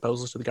could write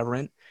proposals to the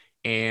government.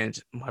 And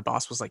my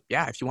boss was like,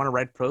 yeah, if you want to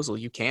write a proposal,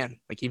 you can.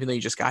 Like, even though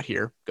you just got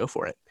here, go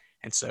for it.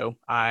 And so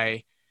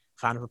I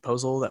found a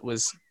proposal that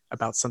was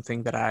about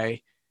something that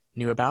I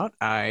knew about.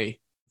 I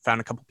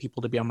found a couple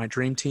people to be on my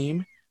dream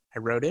team. I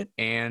wrote it,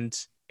 and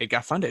it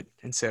got funded.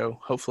 And so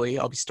hopefully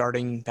I'll be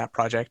starting that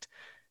project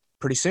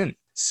pretty soon.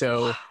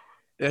 So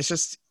that's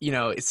just,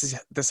 it's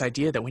this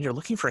idea that when you're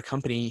looking for a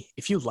company,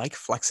 if you like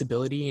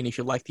flexibility and if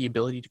you like the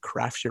ability to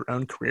craft your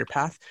own career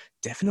path,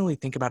 definitely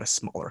think about a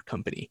smaller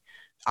company.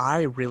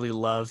 I really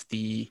love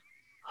the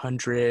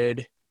 100,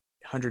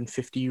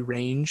 150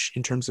 range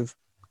in terms of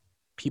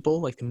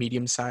people, like the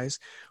medium size,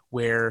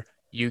 where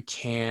you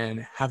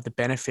can have the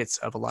benefits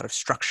of a lot of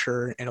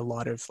structure and a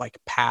lot of like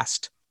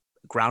past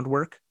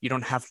groundwork. You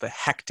don't have the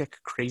hectic,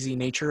 crazy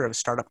nature of a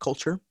startup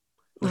culture,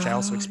 which I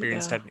also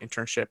experienced at an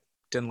internship.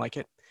 Didn't like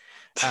it.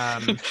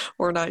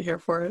 We're not here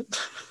for it.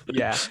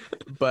 Yeah,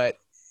 but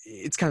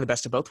it's kind of the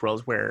best of both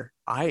worlds, where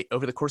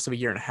over the course of a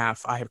year and a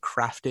half, I have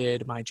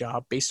crafted my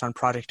job based on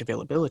project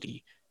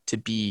availability to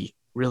be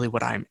really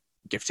what I'm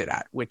gifted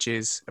at, which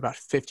is about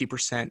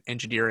 50%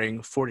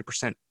 engineering,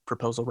 40%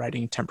 proposal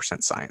writing,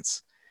 10%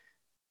 science.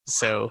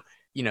 So,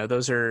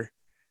 those are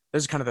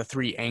kind of the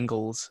 3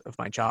 angles of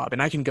my job.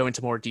 And I can go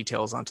into more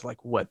details onto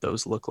like what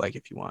those look like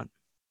if you want.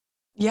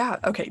 Yeah,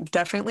 okay,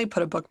 definitely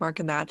put a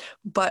bookmark in that.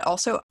 But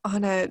also,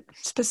 on a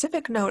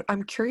specific note,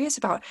 I'm curious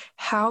about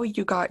how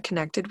you got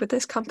connected with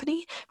this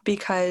company,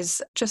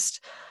 because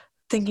just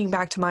thinking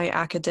back to my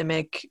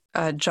academic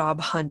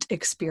job hunt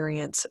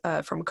experience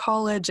from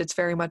college, it's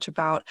very much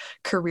about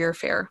career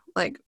fair,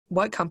 like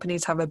what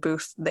companies have a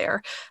booth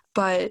there.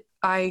 But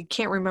I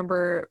can't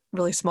remember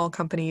really small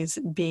companies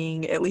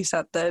being, at least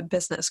at the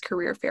business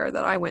career fair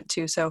that I went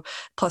to. So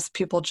plus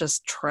people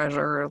just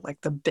treasure like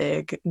the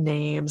big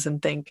names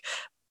and think,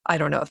 I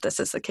don't know if this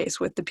is the case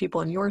with the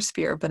people in your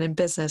sphere, but in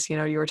business, you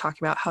were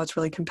talking about how it's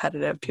really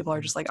competitive. People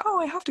are just like, oh,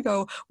 I have to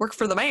go work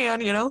for the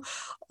man,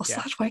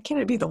 Slash, why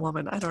can't it be the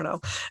woman? I don't know.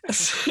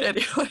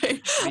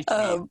 Anyway,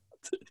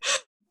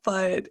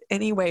 but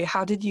anyway,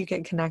 how did you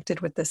get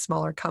connected with this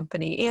smaller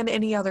company and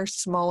any other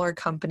smaller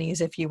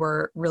companies if you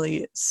were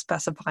really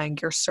specifying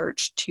your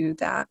search to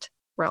that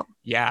realm?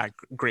 Yeah,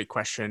 great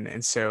question.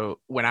 And so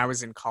when I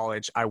was in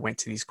college, I went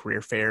to these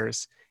career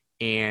fairs,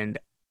 and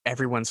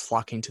everyone's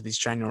flocking to these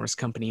ginormous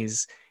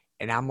companies.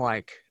 And I'm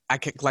like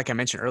I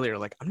mentioned earlier,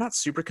 like, I'm not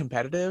super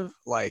competitive.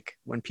 Like,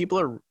 when people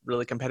are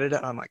really competitive,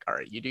 I'm like, all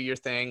right, you do your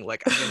thing.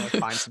 Like, I'm going to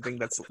find something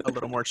that's a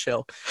little more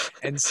chill.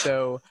 And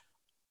so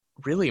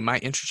really my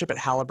internship at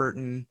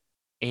Halliburton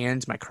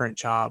and my current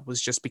job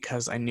was just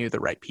because I knew the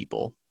right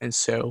people. And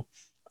so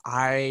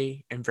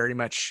I am very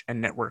much a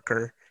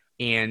networker,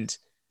 and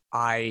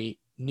I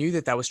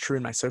knew that was true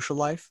in my social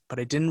life, but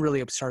I didn't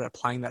really start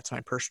applying that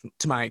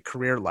to my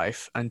career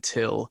life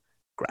until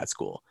grad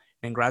school.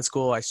 And in grad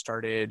school, I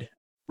started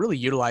really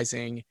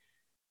utilizing,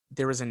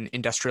 there was an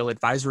industrial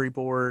advisory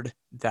board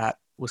that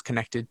was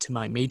connected to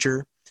my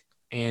major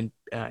and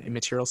in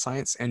material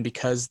science. And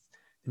because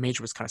the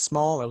major was kind of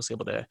small, I was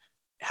able to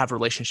have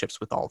relationships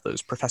with all of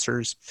those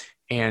professors,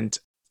 and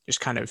just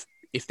kind of,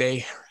 if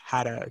they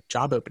had a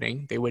job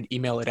opening, they would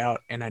email it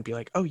out, and I'd be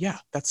like, oh yeah,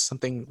 that's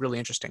something really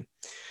interesting.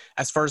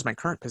 As far as my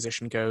current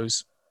position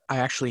goes, I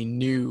actually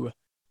knew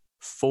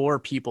 4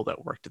 people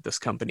that worked at this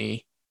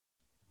company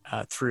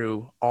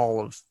through all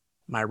of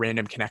my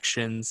random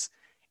connections.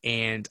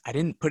 And I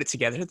didn't put it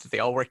together that they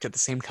all worked at the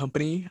same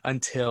company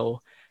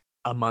until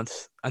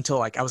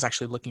like I was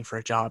actually looking for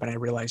a job, and I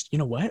realized, you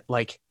know what,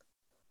 like,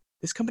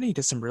 this company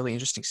does some really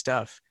interesting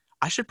stuff.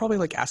 I should probably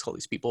like ask all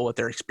these people what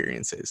their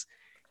experience is.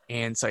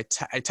 And so I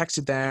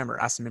texted them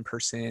or asked them in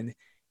person,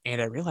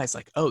 and I realized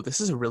like, oh, this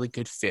is a really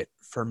good fit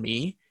for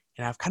me.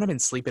 And I've kind of been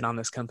sleeping on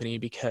this company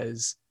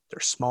because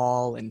they're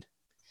small and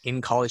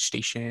in College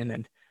Station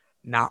and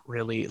not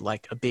really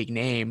like a big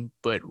name,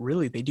 but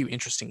really they do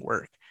interesting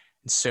work.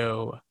 And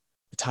so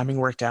the timing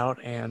worked out,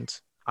 and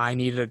I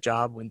needed a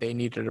job when they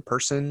needed a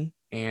person,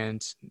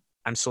 and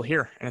I'm still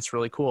here, and it's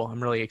really cool.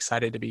 I'm really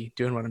excited to be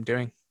doing what I'm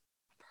doing.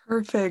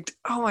 Perfect.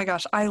 Oh my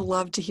gosh, I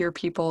love to hear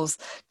people's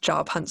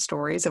job hunt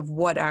stories of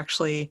what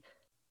actually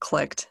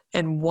clicked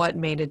and what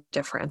made a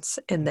difference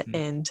in the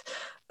end,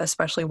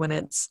 especially when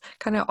it's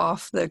kind of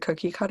off the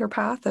cookie cutter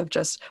path of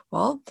just,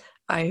 well,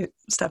 I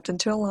stepped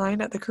into a line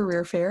at the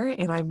career fair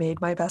and I made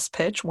my best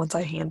pitch once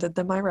I handed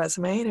them my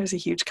resume, and it was a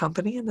huge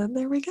company, and then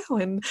there we go.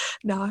 And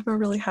now I'm a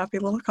really happy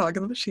little cog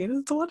in the machine,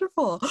 and it's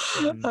wonderful.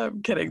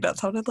 I'm kidding. That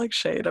sounded like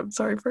shade. I'm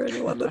sorry for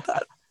anyone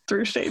that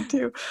threw shade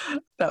to.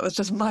 That was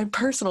just my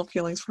personal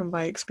feelings from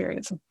my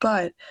experience.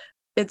 But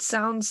it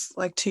sounds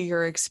like, to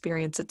your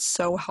experience, it's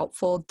so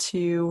helpful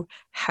to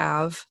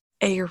have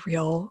a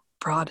real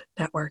broad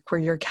network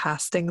where you're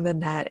casting the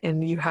net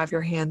and you have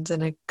your hands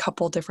in a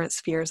couple different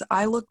spheres.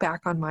 I look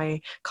back on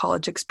my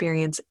college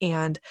experience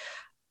and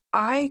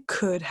I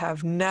could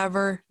have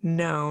never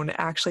known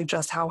actually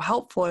just how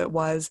helpful it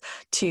was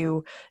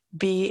to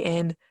be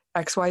in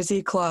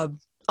XYZ club,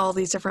 all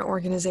these different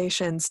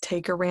organizations,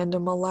 take a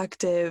random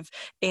elective,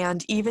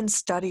 and even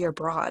study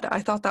abroad.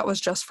 I thought that was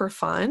just for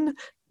fun.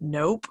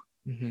 Nope.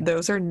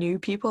 Those are new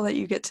people that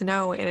you get to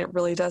know, and it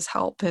really does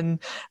help.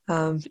 And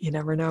you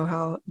never know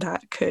how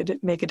that could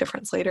make a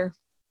difference later.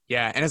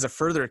 Yeah. And as a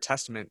further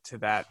testament to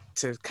that,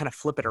 to kind of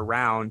flip it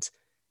around,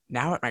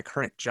 now at my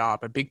current job,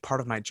 a big part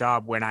of my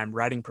job when I'm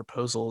writing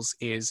proposals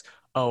is,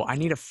 oh, I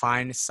need to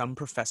find some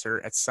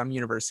professor at some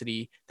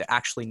university that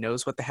actually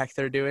knows what the heck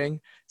they're doing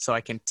so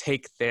I can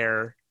take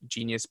their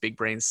genius big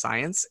brain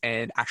science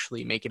and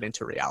actually make it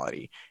into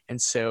reality.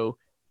 And so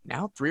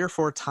now 3 or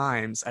 4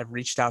 times I've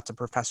reached out to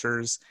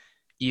professors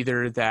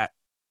either that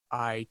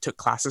I took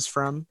classes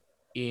from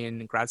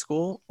in grad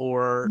school,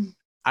 or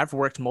I've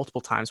worked multiple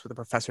times with a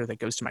professor that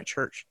goes to my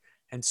church.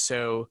 And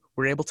so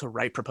we're able to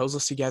write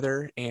proposals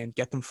together and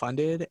get them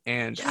funded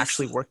and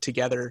actually work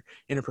together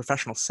in a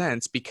professional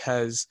sense,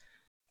 because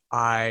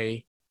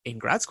in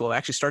grad school, I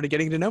actually started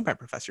getting to know my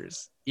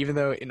professors, even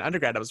though in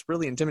undergrad I was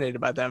really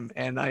intimidated by them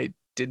and I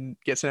didn't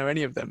get to know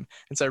any of them.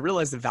 And so I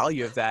realized the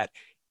value of that,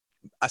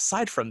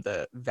 aside from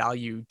the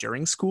value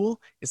during school,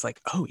 is like,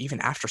 oh,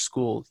 even after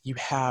school, you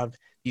have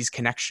these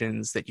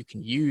connections that you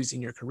can use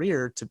in your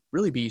career to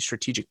really be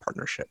strategic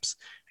partnerships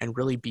and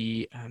really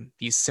be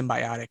these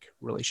symbiotic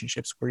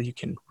relationships where you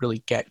can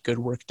really get good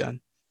work done.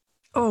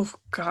 Oh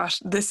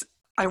gosh,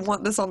 I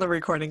want this on the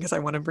recording because I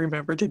want to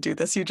remember to do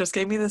this. You just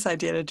gave me this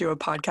idea to do a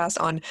podcast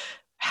on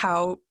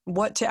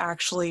what to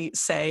actually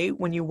say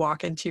when you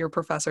walk into your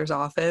professor's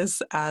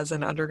office as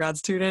an undergrad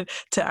student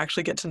to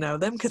actually get to know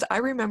them. Because I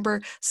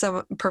remember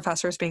some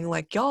professors being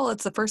like, y'all,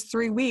 it's the first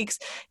 3 weeks.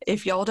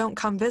 If y'all don't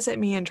come visit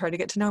me and try to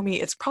get to know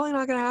me, it's probably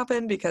not going to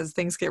happen because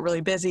things get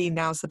really busy.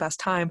 Now's the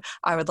best time.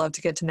 I would love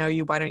to get to know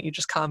you. Why don't you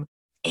just come?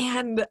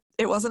 And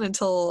it wasn't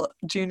until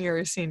junior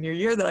or senior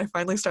year that I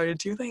finally started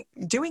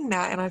doing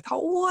that. And I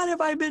thought, what have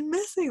I been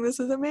missing? This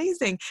is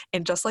amazing.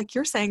 And just like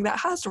you're saying, that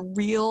has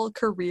real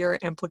career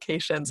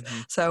implications.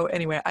 So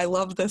anyway, I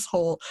love this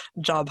whole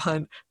job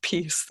hunt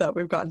piece that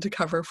we've gotten to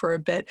cover for a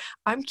bit.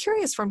 I'm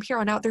curious from here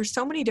on out, there's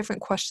so many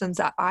different questions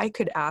that I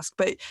could ask,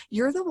 but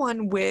you're the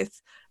one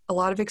with a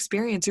lot of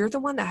experience. You're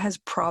the one that has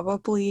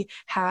probably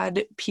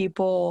had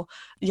people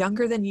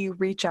younger than you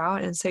reach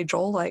out and say,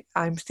 Joel, like,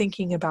 I'm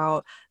thinking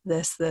about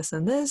this, this,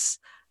 and this.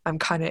 I'm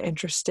kind of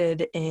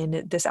interested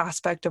in this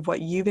aspect of what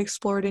you've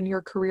explored in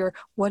your career.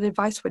 What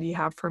advice would you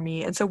have for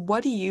me? And so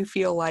what do you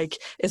feel like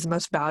is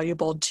most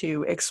valuable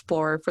to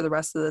explore for the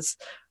rest of this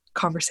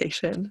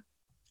conversation?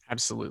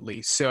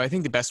 Absolutely. So I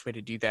think the best way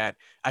to do that,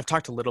 I've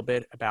talked a little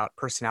bit about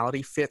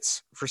personality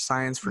fits for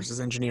science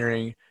versus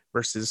engineering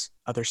versus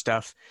other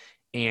stuff.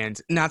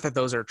 And not that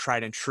those are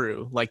tried and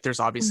true. Like, there's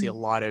obviously a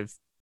lot of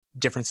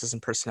differences in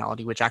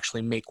personality, which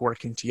actually make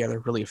working together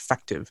really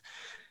effective.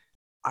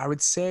 I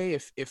would say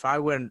if I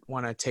would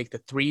want to take the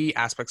 3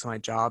 aspects of my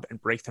job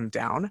and break them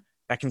down,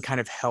 that can kind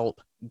of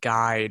help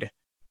guide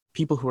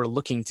people who are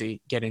looking to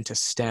get into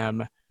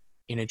STEM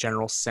in a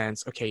general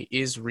sense. Okay,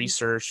 is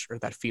research or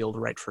that field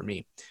right for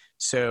me?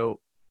 So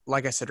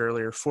like I said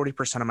earlier,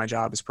 40% of my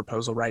job is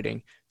proposal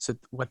writing. So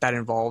what that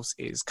involves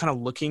is kind of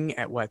looking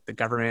at what the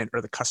government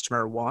or the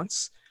customer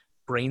wants,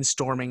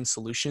 brainstorming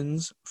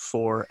solutions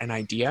for an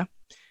idea,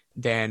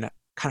 then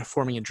kind of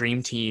forming a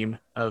dream team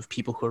of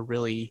people who are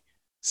really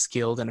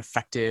skilled and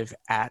effective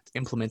at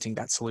implementing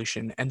that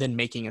solution, and then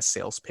making a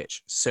sales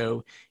pitch.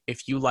 So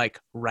if you like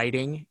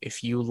writing,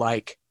 if you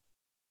like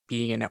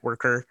being a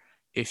networker,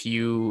 if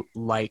you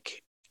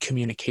like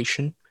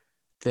communication,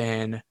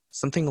 then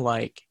something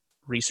like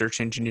research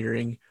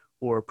engineering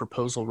or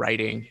proposal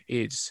writing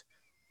is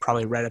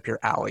probably right up your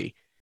alley.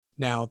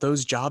 Now,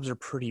 those jobs are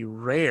pretty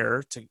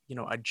rare to,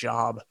 a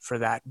job for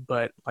that.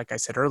 But like I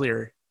said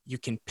earlier, you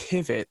can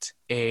pivot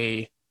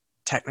a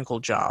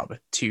technical job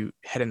to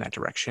head in that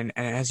direction.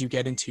 And as you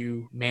get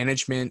into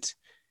management,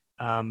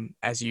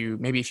 if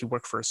you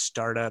work for a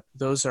startup,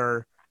 those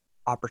are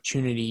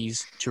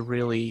opportunities to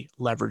really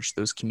leverage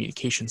those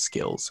communication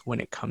skills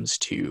when it comes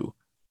to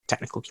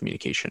technical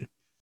communication.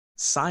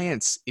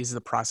 Science is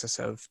the process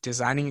of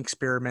designing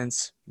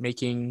experiments,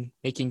 making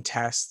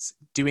tests,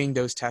 doing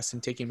those tests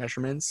and taking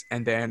measurements,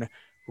 and then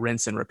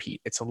rinse and repeat.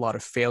 It's a lot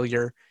of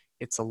failure.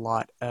 It's a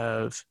lot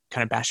of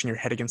kind of bashing your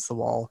head against the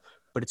wall,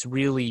 but it's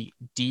really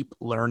deep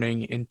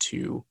learning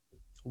into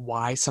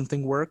why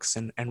something works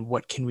and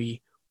what can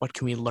we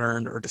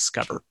learn or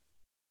discover.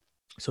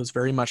 So it's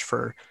very much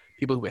for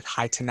people with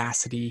high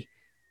tenacity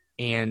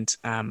and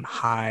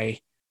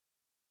high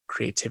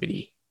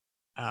creativity,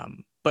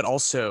 but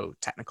also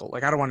technical.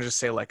 Like, I don't want to just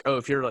say like, oh,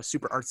 if you're a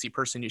super artsy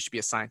person, you should be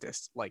a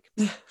scientist. Like,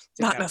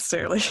 not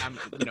necessarily.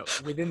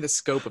 Within the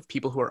scope of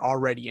people who are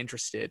already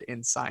interested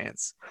in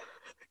science.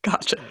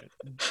 Gotcha.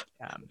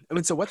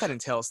 And so what that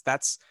entails,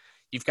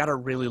 you've got to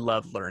really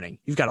love learning.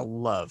 You've got to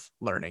love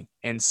learning.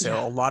 And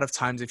so a lot of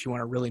times, if you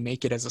want to really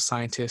make it as a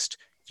scientist,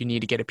 you need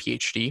to get a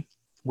PhD,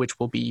 which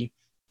will be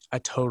a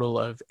total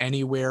of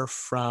anywhere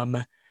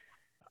from,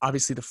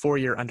 obviously, the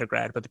 4-year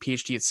undergrad, but the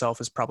PhD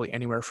itself is probably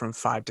anywhere from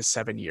 5 to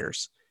 7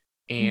 years.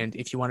 And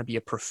if you want to be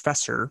a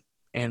professor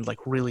and like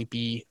really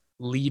be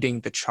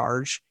leading the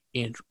charge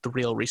in the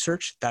real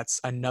research, that's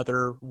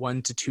another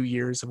 1 to 2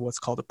 years of what's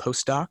called a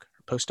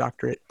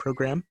postdoctorate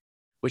program,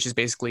 which is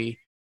basically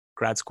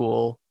grad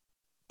school,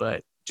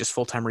 but just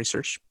full-time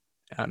research.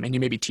 And you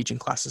may be teaching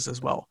classes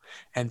as well.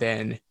 And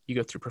then you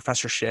go through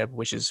professorship,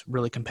 which is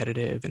really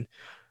competitive. And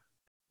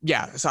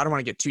so I don't want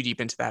to get too deep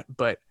into that,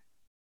 but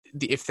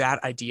if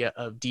that idea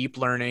of deep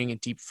learning and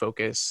deep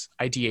focus,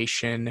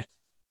 ideation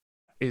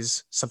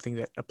is something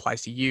that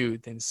applies to you,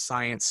 then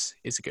science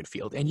is a good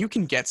field. And you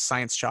can get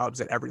science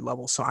jobs at every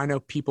level. So I know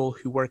people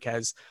who work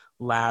as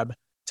lab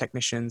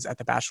technicians at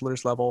the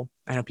bachelor's level.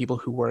 I know people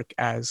who work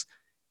as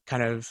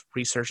kind of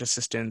research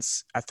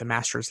assistants at the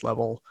master's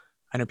level.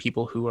 I know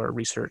people who are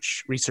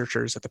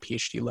researchers at the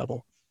PhD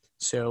level.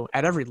 So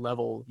at every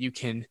level, you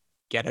can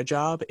get a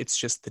job. It's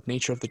just the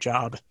nature of the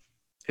job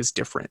is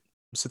different.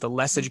 So the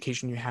less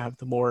education you have,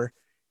 the more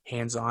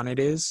hands-on it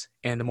is.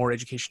 And the more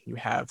education you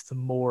have, the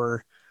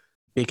more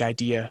big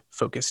idea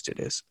focused it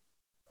is.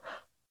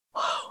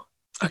 Whoa.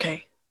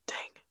 Okay. Dang.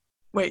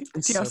 Wait,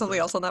 do you have something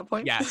else on that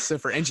point? Yeah. So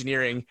for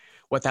engineering,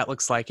 what that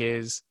looks like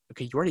is,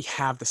 okay, you already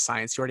have the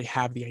science, you already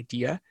have the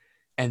idea.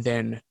 And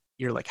then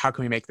you're like, how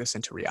can we make this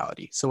into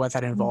reality? So what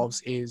that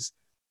involves is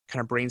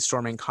kind of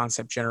brainstorming,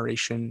 concept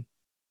generation,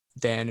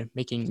 then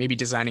maybe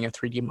designing a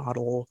 3D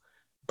model,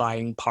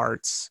 buying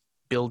parts,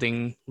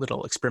 building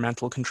little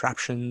experimental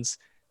contraptions,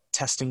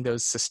 testing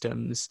those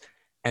systems,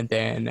 and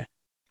then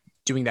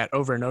doing that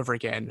over and over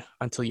again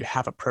until you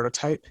have a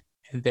prototype.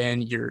 And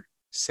then you're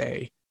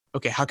say,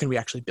 okay, how can we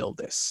actually build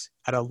this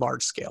at a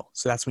large scale?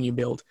 So that's when you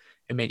build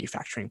a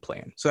manufacturing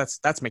plan. So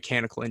that's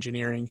mechanical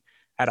engineering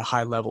at a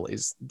high level,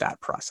 is that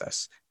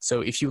process.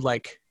 So if you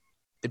like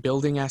the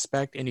building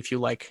aspect and if you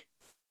like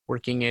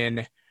working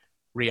in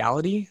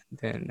reality,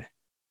 then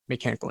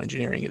mechanical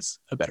engineering is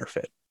a better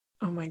fit.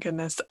 Oh my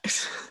goodness.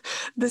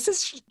 This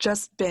has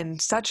just been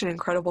such an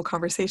incredible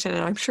conversation,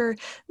 and I'm sure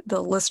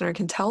the listener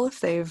can tell if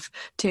they've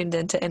tuned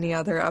into any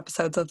other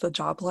episodes of the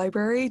Job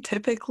Library.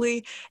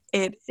 Typically,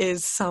 it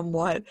is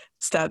somewhat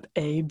step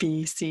A,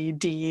 B, C,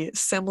 D,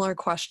 similar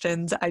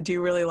questions. I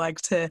do really like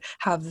to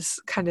have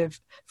this kind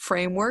of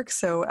framework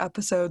so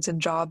episodes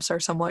and jobs are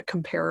somewhat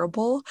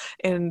comparable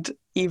and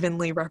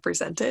evenly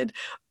represented.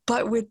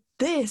 But with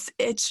this,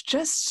 it's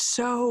just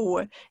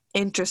so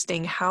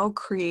interesting how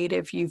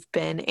creative you've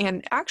been,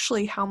 and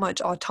actually how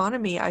much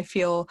autonomy I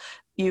feel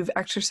you've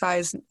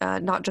exercised,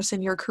 not just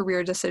in your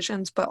career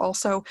decisions, but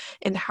also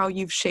in how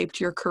you've shaped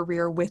your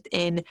career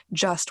within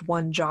just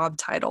one job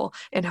title,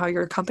 and how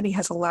your company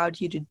has allowed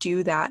you to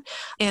do that,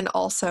 and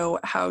also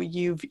how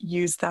you've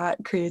used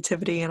that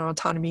creativity and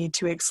autonomy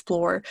to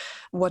explore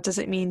what does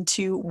it mean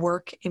to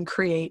work and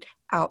create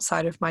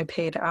outside of my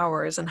paid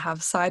hours and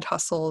have side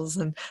hustles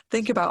and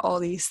think about all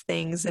these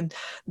things, and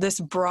this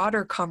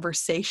broader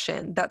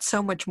conversation that's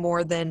so much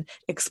more than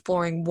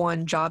exploring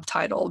one job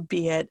title,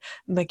 be it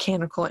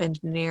mechanical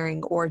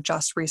engineering or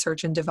just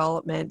research and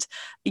development.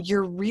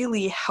 You're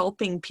really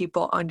helping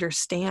people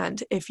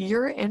understand, if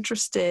you're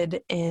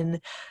interested in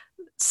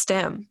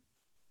STEM,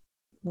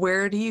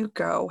 where do you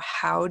go?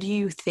 How do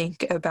you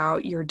think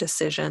about your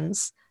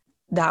decisions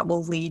that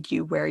will lead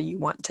you where you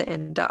want to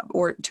end up,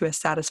 or to a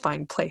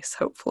satisfying place,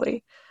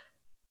 hopefully.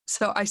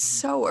 So I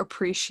so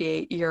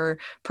appreciate your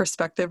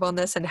perspective on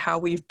this and how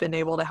we've been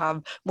able to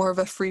have more of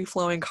a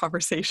free-flowing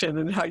conversation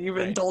and how you've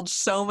indulged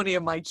so many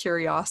of my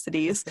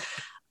curiosities.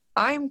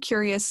 I'm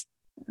curious,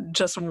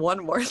 just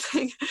one more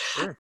thing.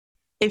 Sure.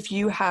 If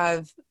you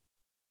have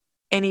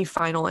any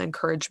final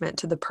encouragement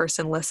to the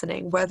person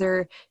listening,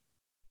 whether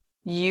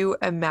you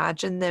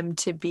imagine them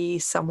to be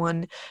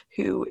someone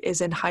who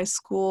is in high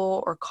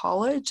school or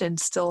college and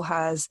still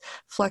has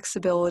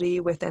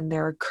flexibility within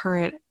their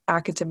current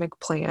academic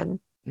plan,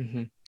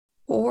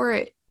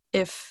 or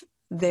if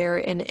they're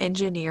an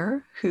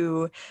engineer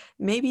who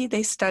maybe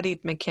they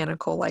studied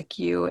mechanical like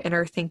you and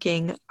are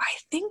thinking, I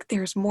think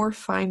there's more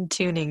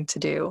fine-tuning to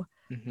do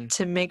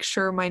to make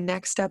sure my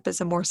next step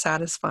is a more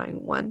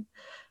satisfying one.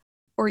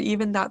 Or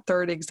even that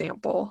third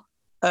example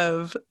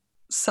of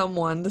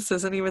someone, this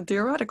isn't even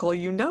theoretical,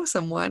 you know,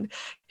 someone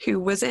who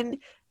was an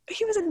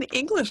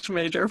English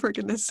major, for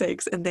goodness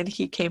sakes, and then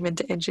he came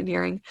into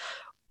engineering.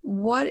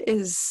 What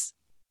is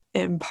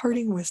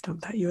imparting wisdom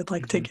that you would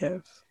like to Mhm.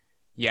 give?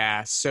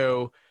 Yeah,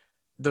 so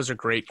those are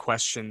great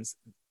questions.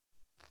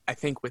 I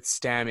think with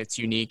STEM, it's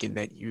unique in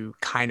that you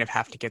kind of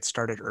have to get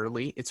started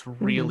early. It's Mhm.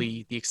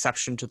 really the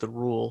exception to the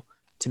rule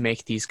to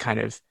make these kind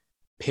of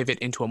pivot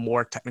into a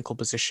more technical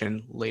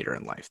position later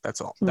in life.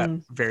 That's all. That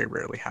Mm. very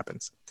rarely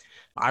happens.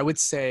 I would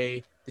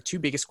say the two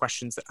biggest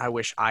questions that I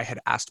wish I had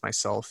asked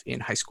myself in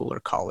high school or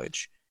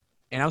college,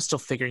 and I was still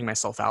figuring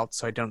myself out,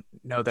 so I don't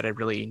know that I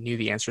really knew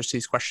the answers to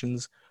these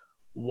questions.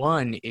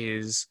 One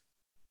is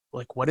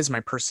like, what is my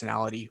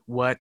personality?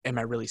 What am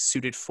I really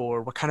suited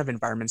for? What kind of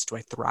environments do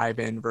I thrive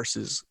in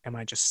versus am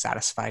I just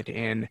satisfied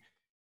in?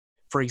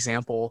 For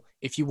example,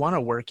 if you want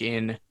to work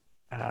in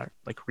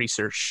like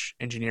research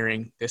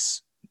engineering,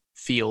 this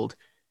field,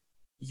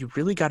 you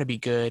really got to be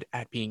good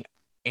at being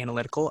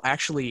analytical. I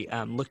actually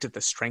looked at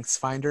the Strengths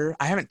Finder.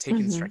 I haven't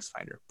taken Mhm. Strengths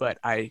Finder, but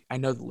I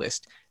know the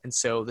list. And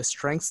so the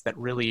strengths that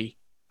really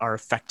are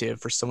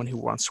effective for someone who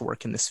wants to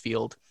work in this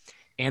field: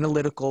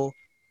 analytical,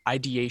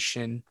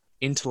 ideation,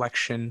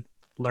 intellection,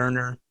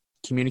 learner,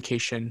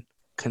 communication,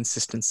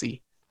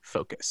 consistency,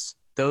 focus.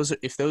 Those,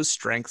 if those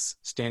strengths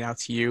stand out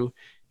to you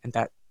and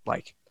that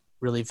like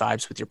really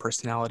vibes with your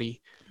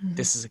personality, Mhm.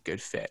 this is a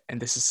good fit.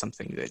 And this is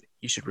something that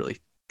you should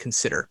really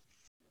consider.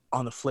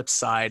 On the flip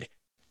side,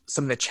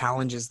 some of the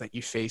challenges that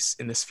you face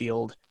in this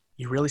field,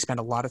 you really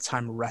spend a lot of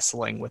time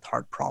wrestling with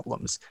hard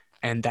problems.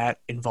 And that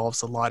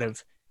involves a lot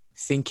of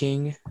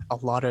thinking, a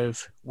lot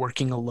of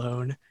working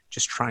alone,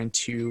 just trying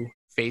to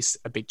face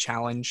a big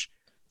challenge.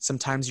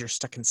 Sometimes you're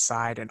stuck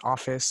inside an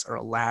office or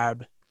a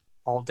lab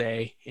all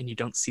day and you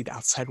don't see the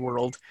outside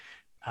world.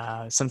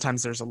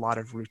 Sometimes there's a lot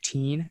of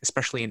routine,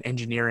 especially in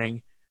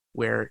engineering,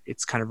 where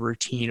it's kind of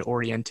routine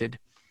oriented,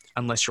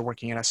 unless you're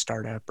working at a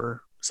startup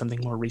or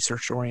something more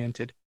research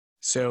oriented.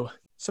 So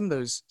some of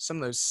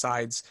those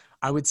sides,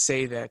 I would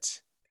say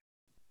that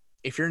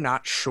if you're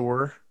not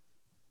sure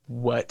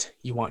what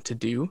you want to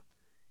do,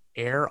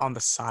 err on the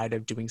side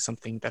of doing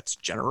something that's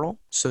general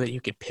so that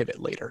you could pivot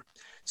later.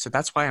 So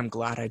that's why I'm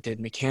glad I did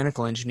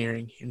mechanical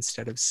engineering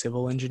instead of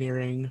civil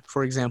engineering,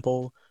 for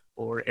example,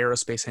 or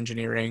aerospace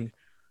engineering.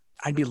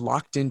 I'd be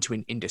locked into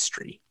an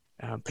industry.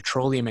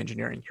 Petroleum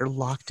engineering, you're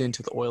locked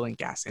into the oil and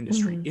gas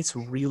industry. Mhm. It's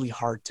really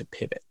hard to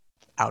pivot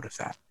out of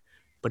that.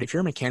 But if you're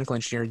a mechanical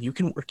engineer, you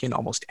can work in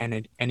almost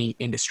any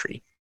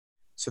industry.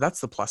 So that's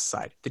the plus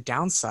side. The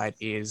downside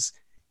is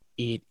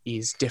it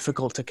is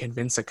difficult to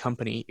convince a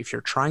company if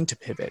you're trying to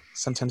pivot.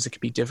 Sometimes it can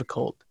be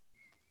difficult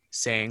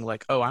saying,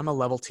 like, oh, I'm a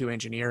level 2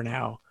 engineer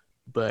now,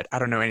 but I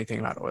don't know anything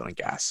about oil and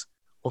gas.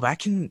 Well, that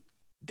can,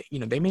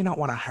 they may not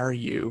want to hire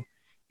you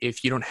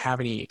if you don't have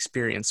any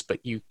experience,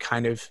 but you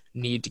kind of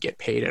need to get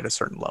paid at a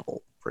certain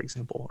level, for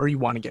example, or you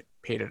want to get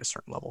paid at a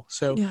certain level.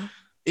 So Yeah.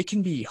 it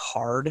can be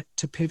hard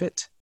to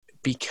pivot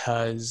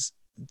because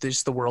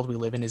the world we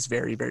live in is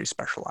very, very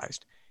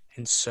specialized.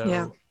 And Yeah.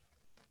 so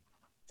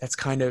that's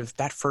kind of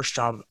that first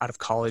job out of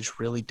college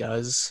really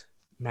does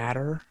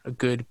matter a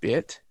good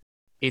bit.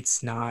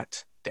 It's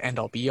not the end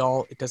all be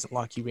all. It doesn't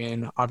lock you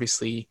in.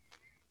 Obviously,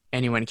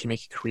 anyone can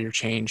make a career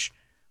change,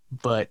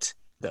 but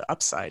the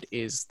upside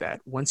is that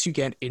once you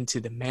get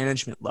into the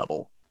management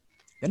level,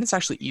 then it's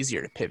actually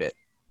easier to pivot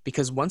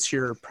because once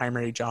your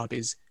primary job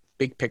is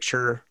big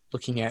picture,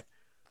 looking at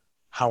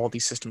how all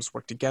these systems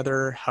work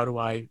together, how do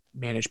I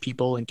manage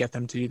people and get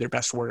them to do their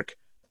best work,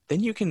 then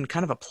you can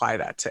kind of apply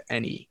that to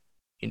any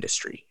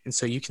industry. And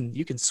so you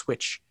can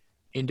switch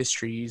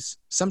industries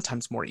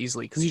sometimes more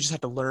easily because you just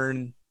have to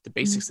learn the Mhm.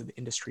 basics of the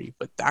industry,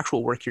 but the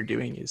actual work you're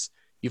doing is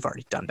you've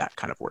already done that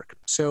kind of work.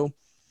 So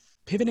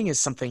pivoting is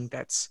something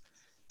that's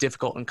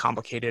difficult and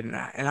complicated, and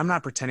I'm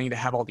not pretending to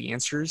have all the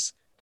answers,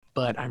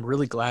 but I'm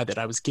really glad that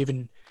I was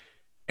given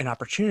an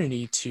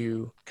opportunity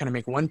to kind of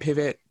make one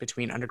pivot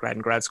between undergrad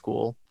and grad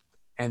school,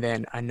 and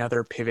then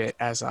another pivot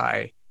as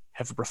I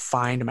have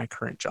refined my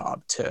current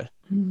job to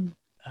Mhm.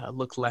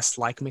 look less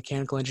like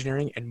mechanical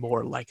engineering and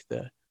more like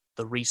the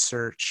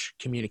research,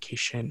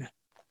 communication,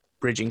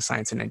 bridging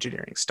science and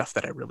engineering stuff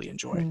that I really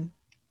enjoy. Mhm.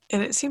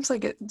 And it seems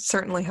like it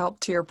certainly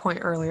helped, to your point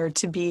earlier,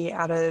 to be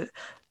at a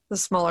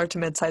smaller to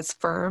mid-sized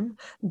firm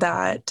Mhm.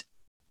 that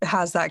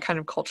has that kind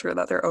of culture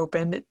that they're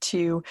open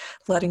to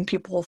letting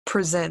people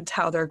present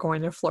how they're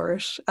going to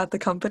flourish at the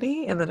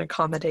company and then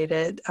accommodate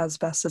it as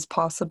best as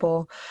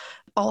possible.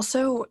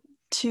 Also,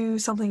 to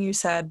something you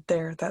said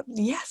there, that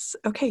yes,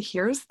 okay,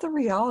 here's the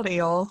reality,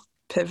 y'all.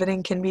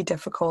 Pivoting can be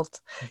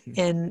difficult Mhm.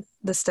 in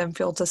the STEM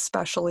fields,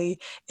 especially.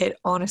 It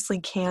honestly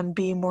can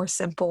be more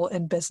simple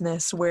in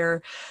business,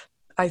 where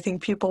I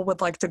think people would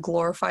like to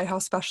glorify how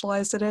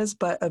specialized it is,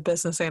 but a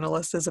business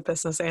analyst is a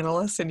business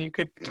analyst, and you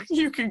could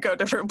go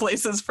different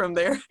places from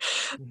there.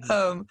 Mhm.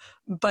 Um,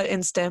 but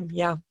in STEM,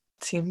 yeah,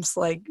 seems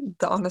like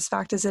the honest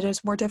fact is it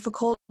is more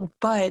difficult.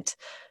 But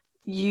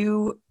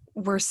you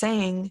were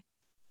saying,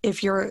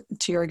 if you're,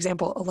 to your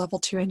example, a level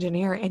 2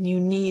 engineer and you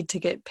need to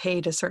get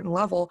paid a certain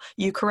level,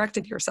 you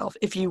corrected yourself.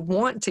 If you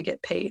want to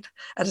get paid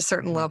at a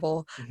certain Mhm.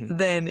 level, Mhm.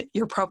 then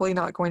you're probably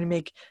not going to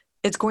make,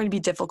 it's going to be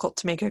difficult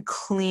to make a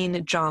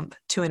clean jump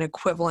to an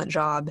equivalent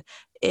job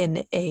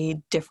in a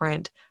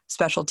different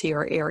specialty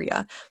or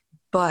area.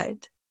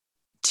 But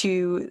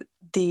to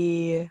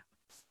the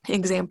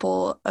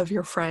example of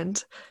your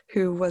friend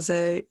who was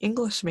an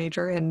English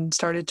major and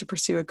started to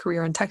pursue a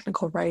career in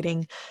technical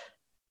writing,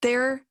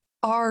 there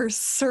are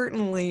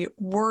certainly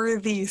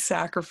worthy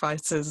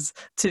sacrifices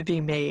to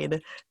be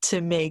made to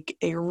make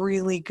a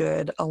really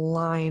good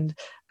aligned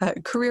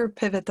career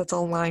pivot that's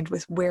aligned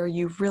with where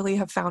you really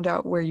have found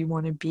out where you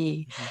want to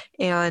be.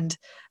 And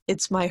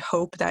it's my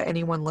hope that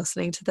anyone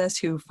listening to this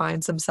who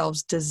finds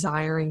themselves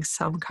desiring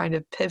some kind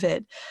of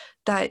pivot,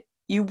 that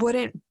you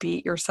wouldn't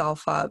beat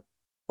yourself up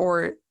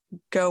or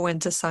go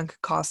into sunk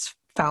cost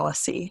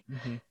fallacy.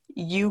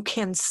 You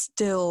can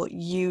still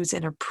use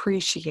and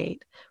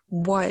appreciate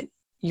what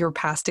your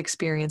past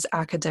experience,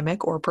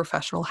 academic or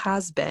professional,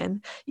 has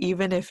been.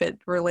 Even if it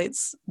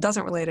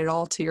doesn't relate at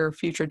all to your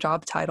future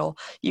job title,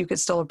 you could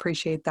still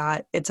appreciate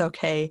that. It's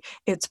okay.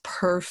 It's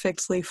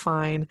perfectly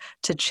fine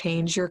to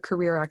change your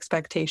career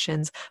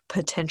expectations,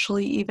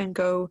 potentially even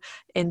go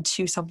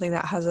into something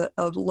that has a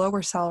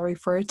lower salary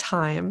for a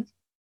time,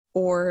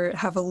 or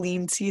have a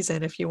lean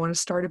season if you want to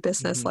start a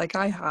business like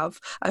I have.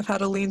 I've had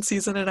a lean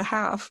season and a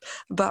half,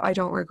 but I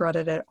don't regret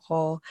it at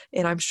all.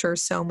 And I'm sure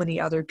so many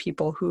other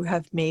people who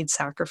have made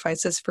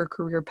sacrifices for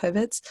career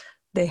pivots,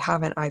 they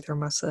haven't either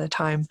most of the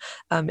time,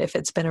 if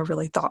it's been a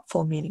really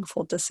thoughtful,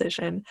 meaningful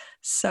decision.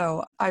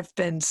 So I've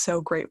been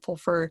so grateful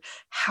for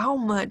how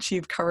much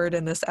you've covered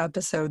in this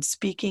episode,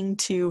 speaking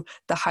to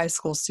the high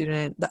school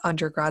student, the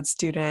undergrad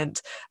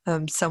student,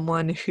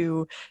 someone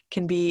who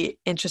can be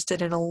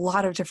interested in a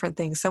lot of different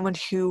things, someone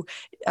who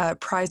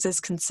prizes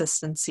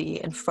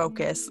consistency and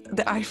focus.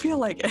 I feel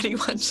like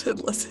anyone should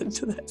listen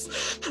to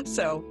this.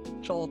 So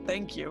Joel,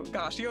 thank you.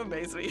 Gosh, you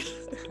amaze me.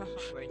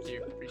 Thank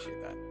you.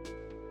 Appreciate that.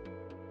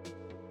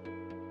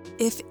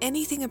 If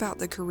anything about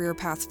the career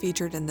path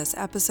featured in this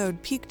episode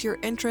piqued your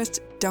interest,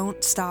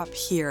 don't stop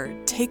here.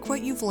 Take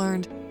what you've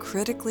learned,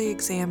 critically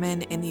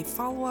examine any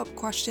follow-up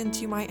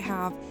questions you might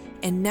have,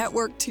 and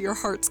network to your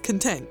heart's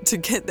content to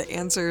get the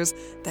answers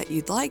that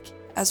you'd like,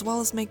 as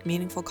well as make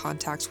meaningful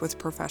contacts with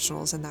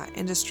professionals in that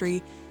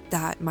industry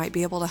that might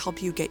be able to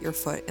help you get your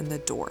foot in the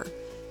door.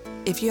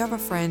 If you have a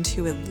friend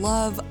who would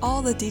love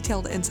all the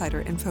detailed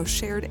insider info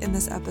shared in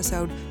this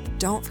episode,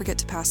 don't forget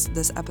to pass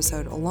this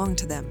episode along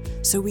to them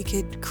so we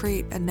could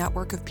create a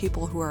network of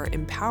people who are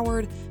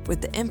empowered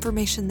with the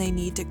information they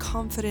need to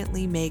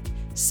confidently make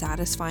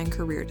satisfying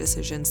career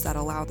decisions that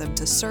allow them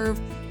to serve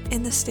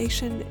in the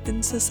station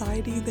in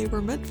society they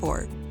were meant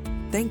for.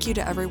 Thank you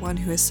to everyone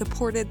who has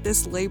supported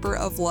this labor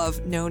of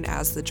love known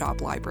as the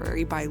Job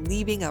Library by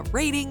leaving a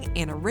rating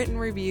and a written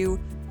review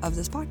of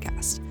this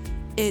podcast.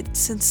 It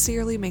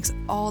sincerely makes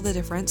all the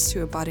difference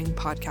to a budding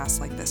podcast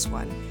like this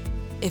one.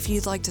 If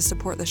you'd like to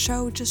support the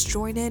show, just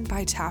join in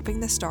by tapping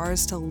the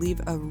stars to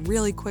leave a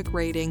really quick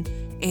rating,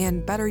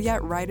 and better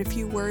yet, write a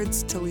few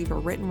words to leave a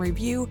written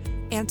review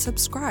and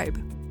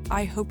subscribe.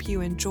 I hope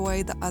you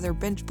enjoy the other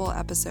bingeable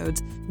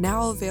episodes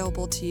now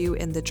available to you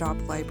in the Job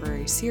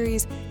Library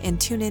series, and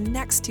tune in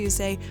next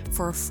Tuesday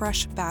for a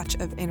fresh batch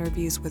of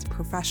interviews with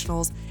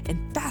professionals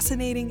in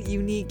fascinating,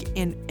 unique,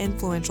 and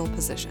influential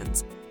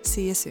positions.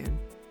 See you soon.